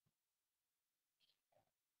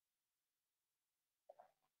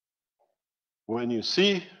 When you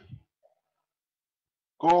see,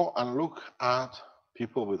 go and look at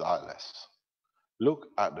people with ILS. Look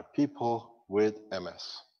at the people with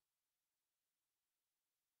MS.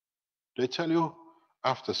 They tell you,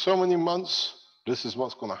 after so many months, this is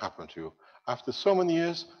what's going to happen to you. After so many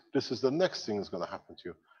years, this is the next thing that's going to happen to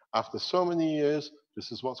you. After so many years,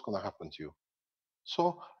 this is what's going to happen to you.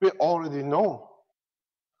 So we already know.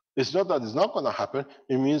 It's not that it's not going to happen.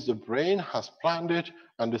 It means the brain has planned it,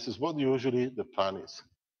 and this is what usually the plan is.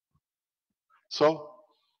 So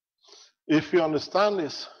if we understand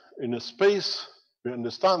this in a space, we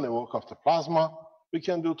understand the work of the plasma, we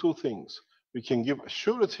can do two things. We can give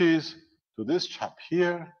assurities to this chap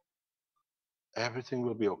here, everything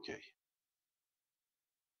will be okay.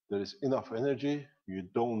 There is enough energy, you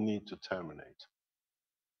don't need to terminate.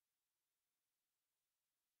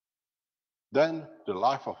 Then the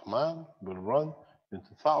life of man will run into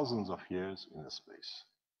thousands of years in space.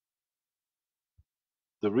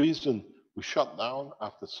 The reason we shut down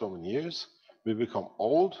after so many years, we become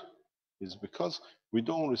old, is because we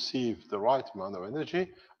don't receive the right amount of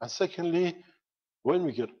energy. And secondly, when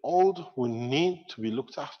we get old, we need to be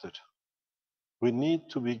looked after. We need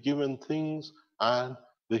to be given things, and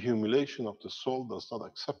the humiliation of the soul does not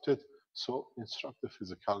accept it, so instruct the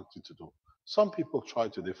physicality to do. Some people try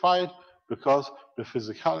to defy it because the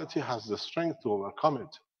physicality has the strength to overcome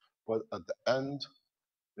it, but at the end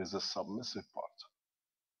is a submissive part.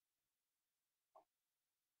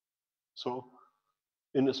 So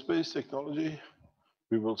in the space technology,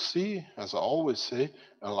 we will see, as I always say,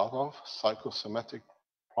 a lot of psychosomatic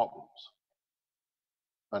problems.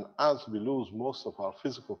 And as we lose most of our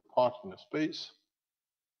physical part in the space,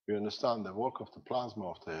 we understand the work of the plasma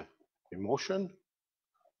of the emotion,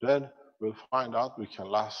 then we'll find out we can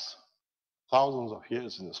last thousands of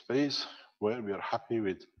years in the space where we are happy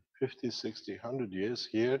with 50, 60, 100 years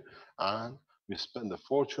here, and we spend a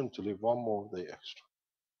fortune to live one more day extra.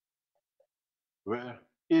 Where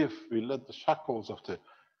if we let the shackles of the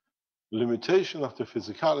limitation of the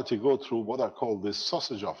physicality go through what I call this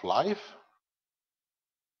sausage of life,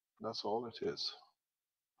 that's all it is,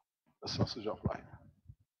 a sausage of life.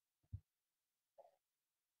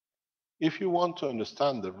 If you want to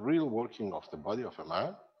understand the real working of the body of a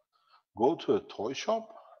man, Go to a toy shop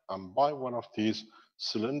and buy one of these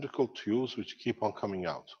cylindrical tubes which keep on coming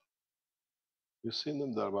out. You've seen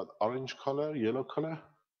them, they're about orange color, yellow color,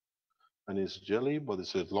 and it's jelly, but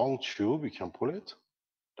it's a long tube, you can pull it.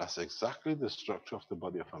 That's exactly the structure of the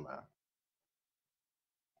body of a man.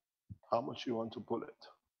 How much you want to pull it?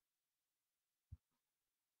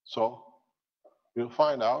 So you'll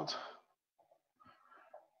find out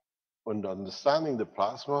when understanding the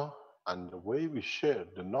plasma and the way we share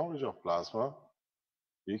the knowledge of plasma,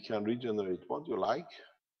 you can regenerate what you like.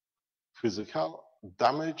 Physical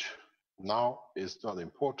damage now is not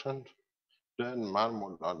important. Then man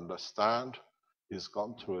will understand he's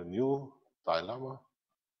gone through a new dilemma,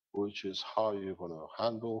 which is how you're going to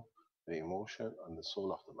handle the emotion and the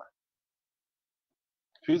soul of the man.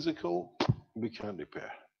 Physical, we can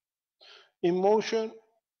repair. Emotion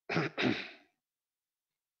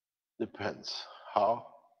depends how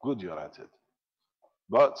good you're at it.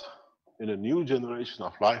 But in a new generation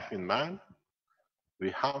of life in man,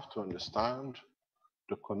 we have to understand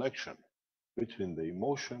the connection between the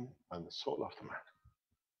emotion and the soul of the man.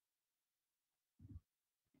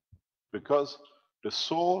 Because the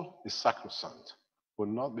soul is sacrosanct, will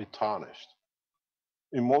not be tarnished.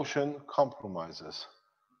 Emotion compromises.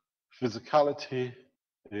 Physicality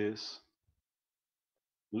is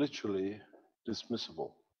literally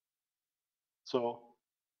dismissible. So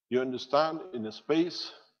you understand in a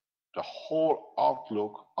space the whole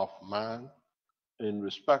outlook of man in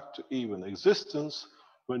respect to even existence.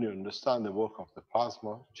 When you understand the work of the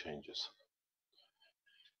plasma, changes.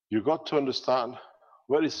 You got to understand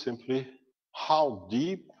very simply how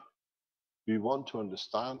deep we want to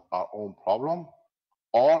understand our own problem,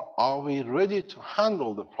 or are we ready to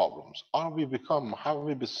handle the problems? Have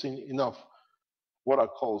we seen enough what I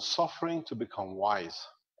call suffering to become wise,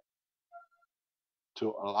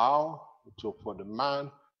 to allow for the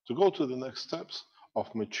man to go to the next steps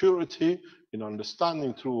of maturity in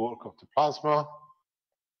understanding through work of the plasma.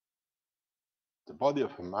 The body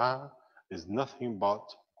of a man is nothing but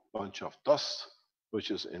a bunch of dust,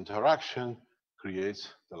 which is interaction creates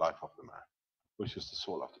the life of the man, which is the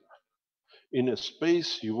soul of the man. In a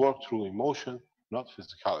space, you work through emotion, not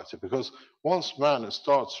physicality, because once man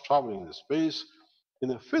starts traveling the space,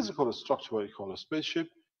 in a physical structure, what you call a spaceship,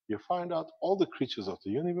 you find out all the creatures of the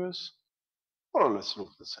universe more or less look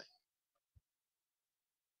the same.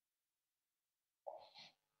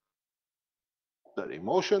 Their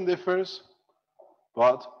emotion differs,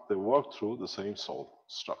 but they work through the same soul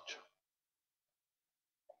structure.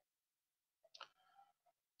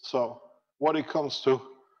 So what it comes to,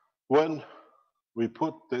 when we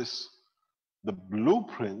put this, the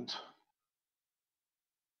blueprint,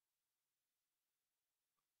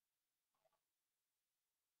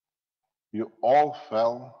 you all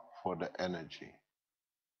fell for the energy.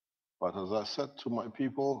 But as I said to my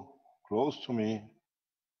people close to me,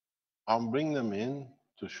 I'm bringing them in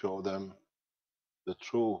to show them the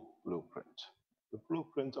true blueprint, the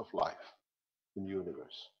blueprint of life in the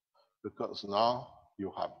universe. Because now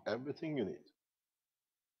you have everything you need.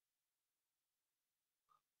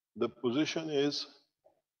 The position is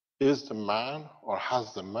the man, or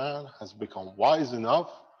has the man become wise enough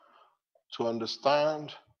to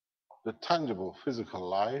understand the tangible physical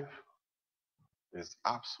life is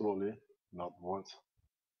absolutely not worth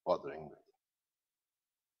bothering with.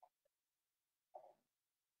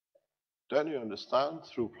 Then you understand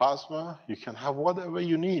through plasma, you can have whatever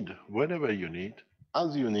you need, whenever you need,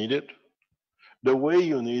 as you need it, the way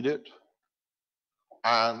you need it,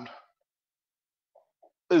 and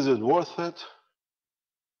is it worth it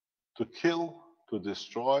to kill, to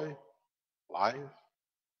destroy life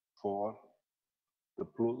for the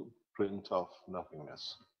blueprint of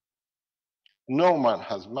nothingness? No man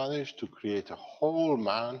has managed to create a whole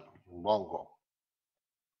man in one go.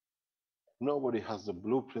 Nobody has the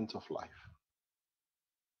blueprint of life.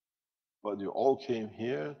 But you all came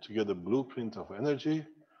here to get a blueprint of energy,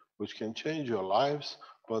 which can change your lives,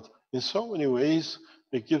 but in so many ways,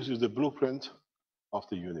 it gives you the blueprint of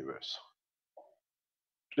the universe.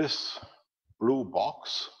 This blue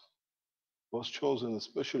box was chosen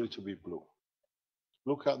especially to be blue.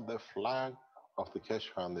 Look at the flag of the Keshe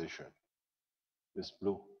Foundation. It's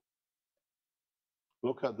blue.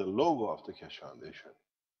 Look at the logo of the Keshe Foundation.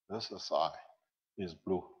 SSI is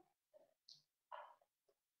blue.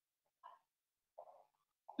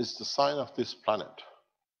 It's the sign of this planet.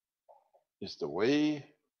 It's the way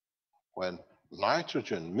when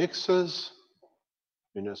nitrogen mixes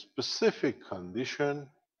in a specific condition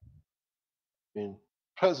in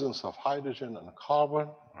presence of hydrogen and carbon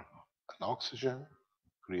and oxygen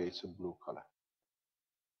creates a blue color.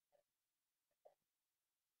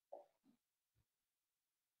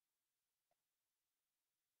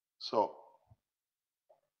 So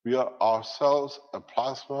we are ourselves a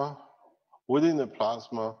plasma, within the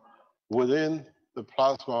plasma, within the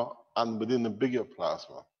plasma, and within the bigger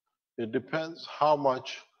plasma. It depends how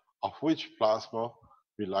much of which plasma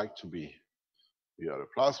we like to be. We are a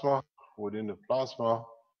plasma within the plasma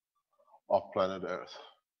of planet Earth,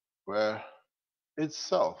 where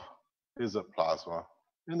itself is a plasma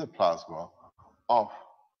in the plasma of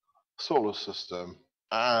solar system,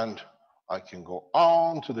 and I can go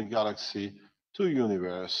on to the galaxy, to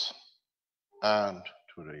universe, and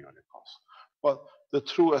to the universe. But the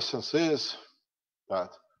true essence is that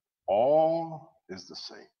all is the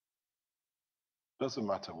same. Doesn't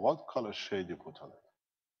matter what color shade you put on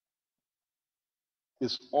it.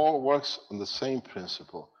 It all works on the same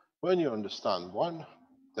principle. When you understand one,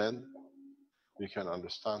 then you can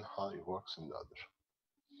understand how it works in the other.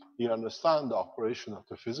 You understand the operation of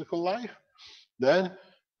the physical life, then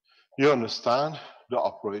you understand the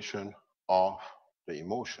operation of the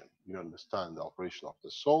emotion. You understand the operation of the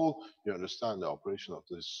soul. You understand the operation of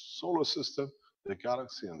the solar system, the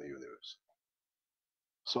galaxy, and the universe.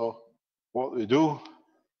 So what we do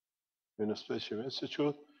in the Spaceship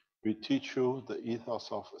Institute, we teach you the ethos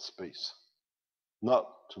of space. Not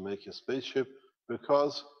to make a spaceship,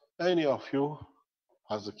 because any of you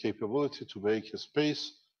has the capability to make a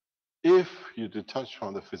space. If you detach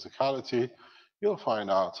from the physicality, you'll find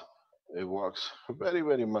out it works very,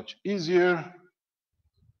 very much easier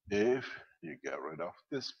if you get rid of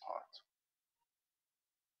this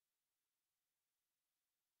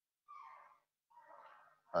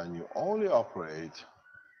part. And you only operate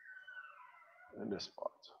in this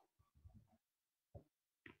part.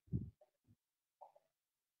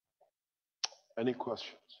 Any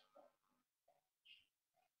questions?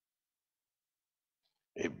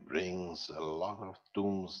 It brings a lot of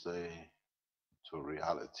doomsday to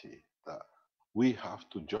reality that we have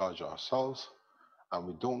to judge ourselves, and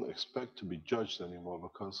we don't expect to be judged anymore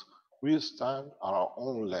because we stand on our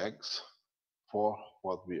own legs for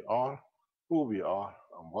what we are, who we are,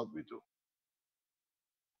 and what we do.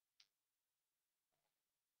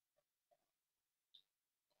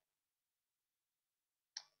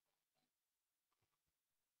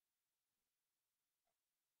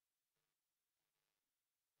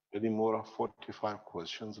 Any more of 45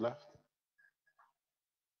 questions left?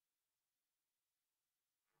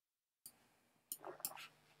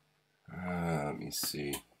 Let me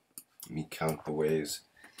see. Let me count the ways.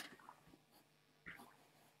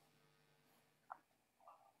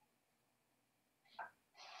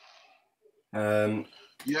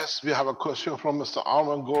 Yes, we have a question from Mr.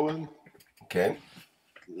 Arman Golan. Okay.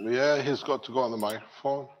 Yeah, he's got to go on the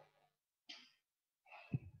microphone.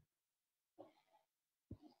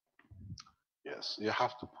 Yes, you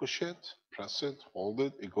have to push it, press it, hold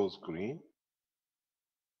it, it goes green.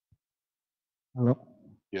 Hello?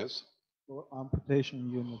 Yes, For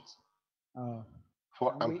amputation units.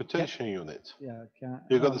 for Can we- amputation unit. Yeah,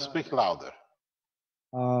 You got to speak louder.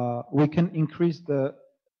 we can increase the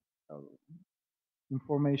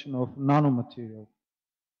information of nanomaterial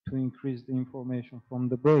to increase the information from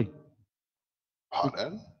the brain.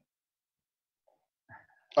 Pardon?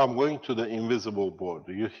 I'm going to the invisible board.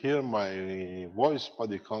 You hear my voice, but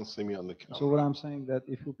you can't see me on the camera. So what I'm saying that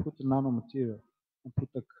if you put the nanomaterial and put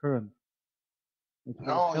the current, it will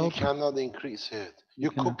No, you help. cannot increase it.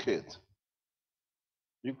 You cannot. cook it.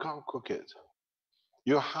 You can't cook it.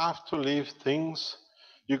 You have to leave things.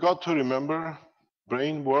 You got to remember,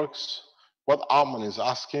 brain works. What Arman is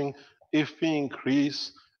asking, if we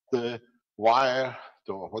increase the wire,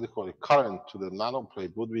 the what do you call it, current to the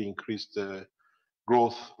nanoplate, would we increase the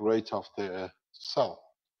growth rate of the cell?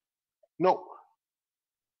 No,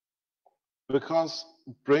 because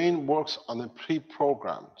brain works on a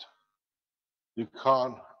pre-programmed. You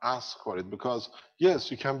can't ask for it because yes,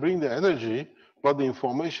 you can bring the energy, but the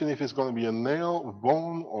information, if it's going to be a nail, a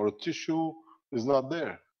bone, or a tissue, is not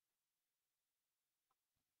there.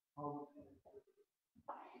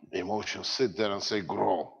 Emotions sit there and say,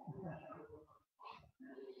 grow.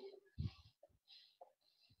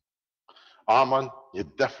 Arman,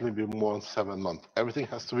 you'd definitely be more than 7 months. Everything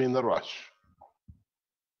has to be in the rush.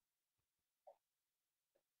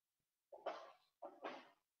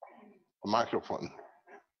 Microphone.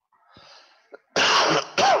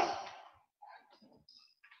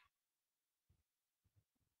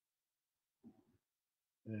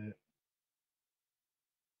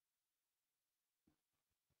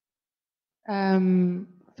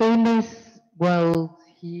 Famous world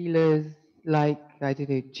healers like, I don't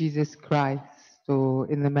know, Jesus Christ or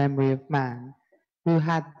In the Memory of Man, who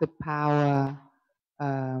had the power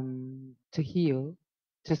to heal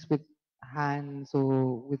just with hands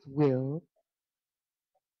or with will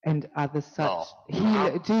and other such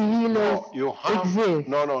No, do healers you have, exist?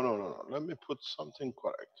 no. Let me put something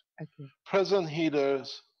correct. Okay. Present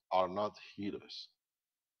healers are not healers.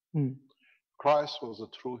 Hmm. Christ was a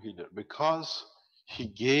true healer because he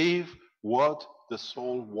gave what the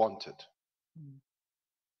soul wanted. Hmm.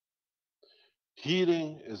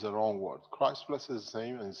 Healing is the wrong word. Christ, blessed his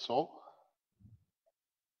name and his soul,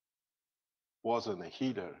 wasn't a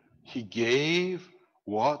healer. He gave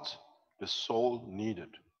what the soul needed.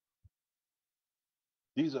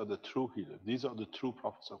 These are the true healers. These are the true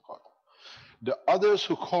prophets of God. The others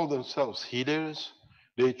who call themselves healers,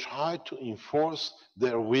 they try to enforce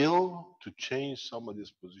their will to change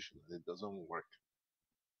somebody's position. It doesn't work.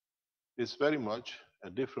 It's very much a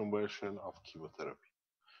different version of chemotherapy.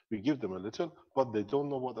 We give them a little, but they don't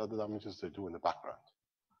know what other damages they do in the background.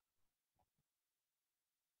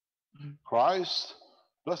 Christ,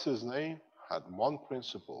 bless his name, had one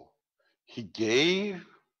principle. He gave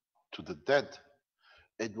to the dead.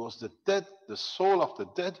 It was the dead, the soul of the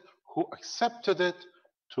dead, who accepted it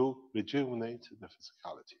to rejuvenate the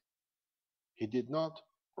physicality. He did not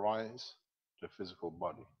rise the physical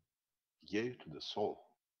body. He gave to the soul.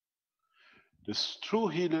 The true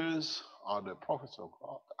healers are the prophets of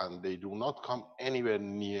God, and they do not come anywhere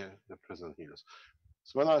near the present healers.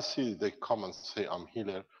 So when I see they come and say, I'm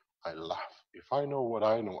healer, I laugh. If I know what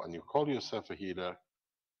I know and you call yourself a healer,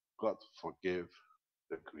 God forgive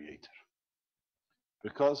the Creator.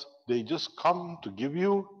 Because they just come to give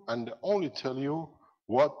you and they only tell you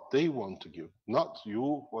what they want to give, not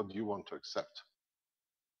you what you want to accept.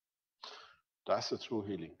 That's the true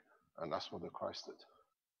healing, and that's what the Christ did.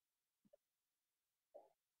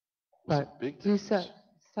 But do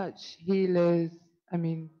such healers, I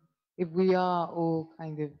mean, if we are all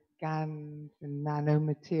kind of GANs and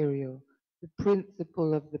nanomaterial, the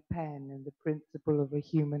principle of the pen and the principle of a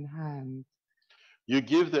human hand. You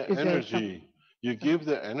give the energy. You give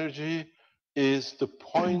the energy is the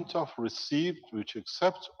point of receipt which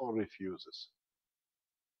accepts or refuses.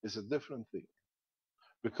 It's a different thing.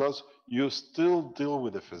 Because you still deal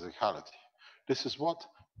with the physicality. This is what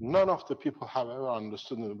none of the people have ever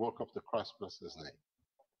understood in the work of the Christ, bless his name.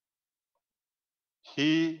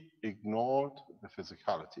 He ignored the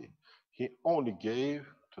physicality. He only gave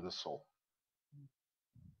to the soul.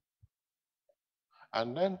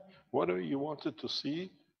 And then whatever you wanted to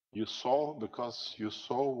see, you saw because you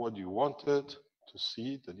saw what you wanted to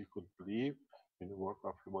see, that you could believe in the work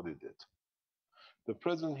of what he did. The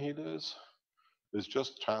present healers is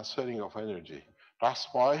just transferring of energy. That's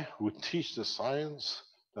why we teach the science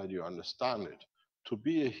that you understand it. To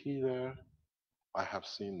be a healer, I have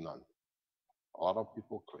seen none. A lot of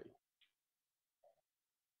people claim.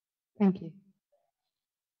 Thank you.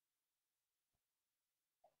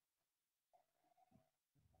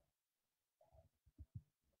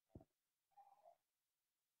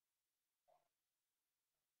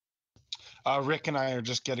 Rick and I are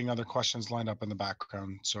just getting other questions lined up in the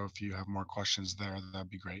background. So if you have more questions there, that'd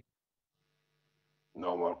be great.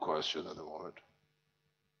 No more questions at the moment.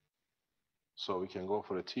 So we can go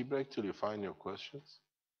for a tea break till you find your questions.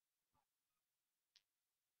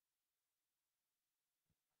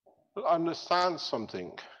 Understand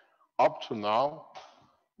something. Up to now,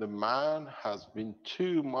 the man has been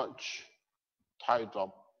too much tied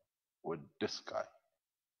up with this guy.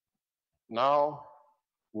 Now,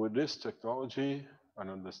 with this technology and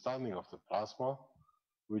understanding of the plasma,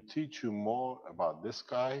 we teach you more about this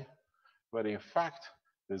guy, but in fact,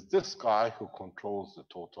 it's this guy who controls the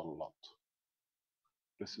total lot.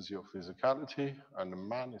 This is your physicality, and the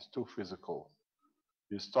man is too physical.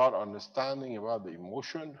 You start understanding about the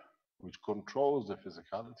emotion, which controls the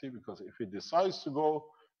physicality, because if he decides to go,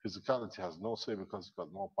 physicality has no say because it's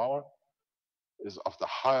got more power, is of the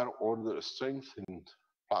higher order strength in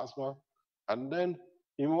plasma, and then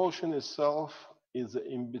emotion itself is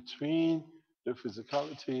in between the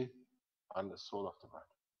physicality and the soul of the man.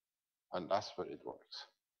 And that's where it works.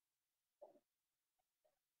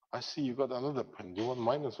 I see you got another pen. Do you want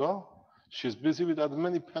mine as well? She's busy with as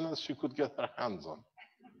many pens as she could get her hands on.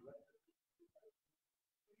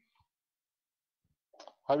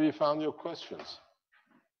 Have you found your questions?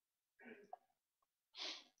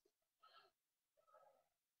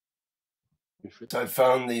 I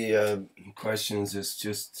found the questions. It's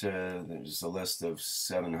just there's a list of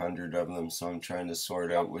 700 of them, so I'm trying to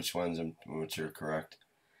sort out which ones which are correct.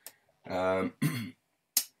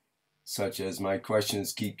 Such as, my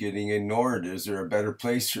questions keep getting ignored. Is there a better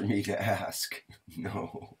place for me to ask?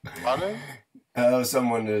 No. Pardon?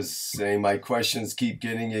 Someone is saying my questions keep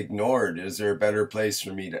getting ignored. Is there a better place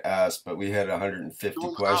for me to ask? But we had 150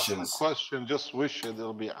 Don't questions. ask a question, just wish it,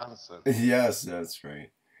 it'll be answered. Yes, that's right.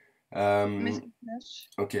 Mr. Keshe,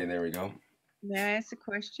 Okay, there we go. may I ask a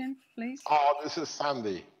question, please? Oh, this is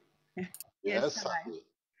Sandy. Yes, Yes, hi. Sandy.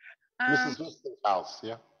 Mrs. Westinghouse,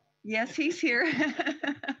 yeah? Yes, he's here.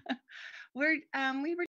 We were